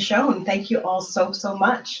has been shown. Thank you all so, so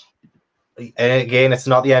much. And again, it's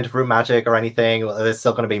not the end of Root Magic or anything. There's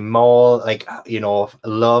still going to be more, like, you know,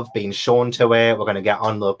 love being shown to it. We're going to get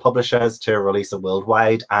on the publishers to release it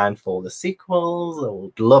worldwide and for the sequels. I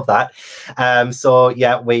would love that. So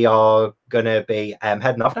yeah, we are going to be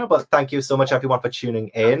heading off now. But thank you so much, everyone, for tuning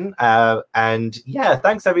in. And yeah,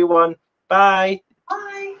 thanks, everyone. Bye.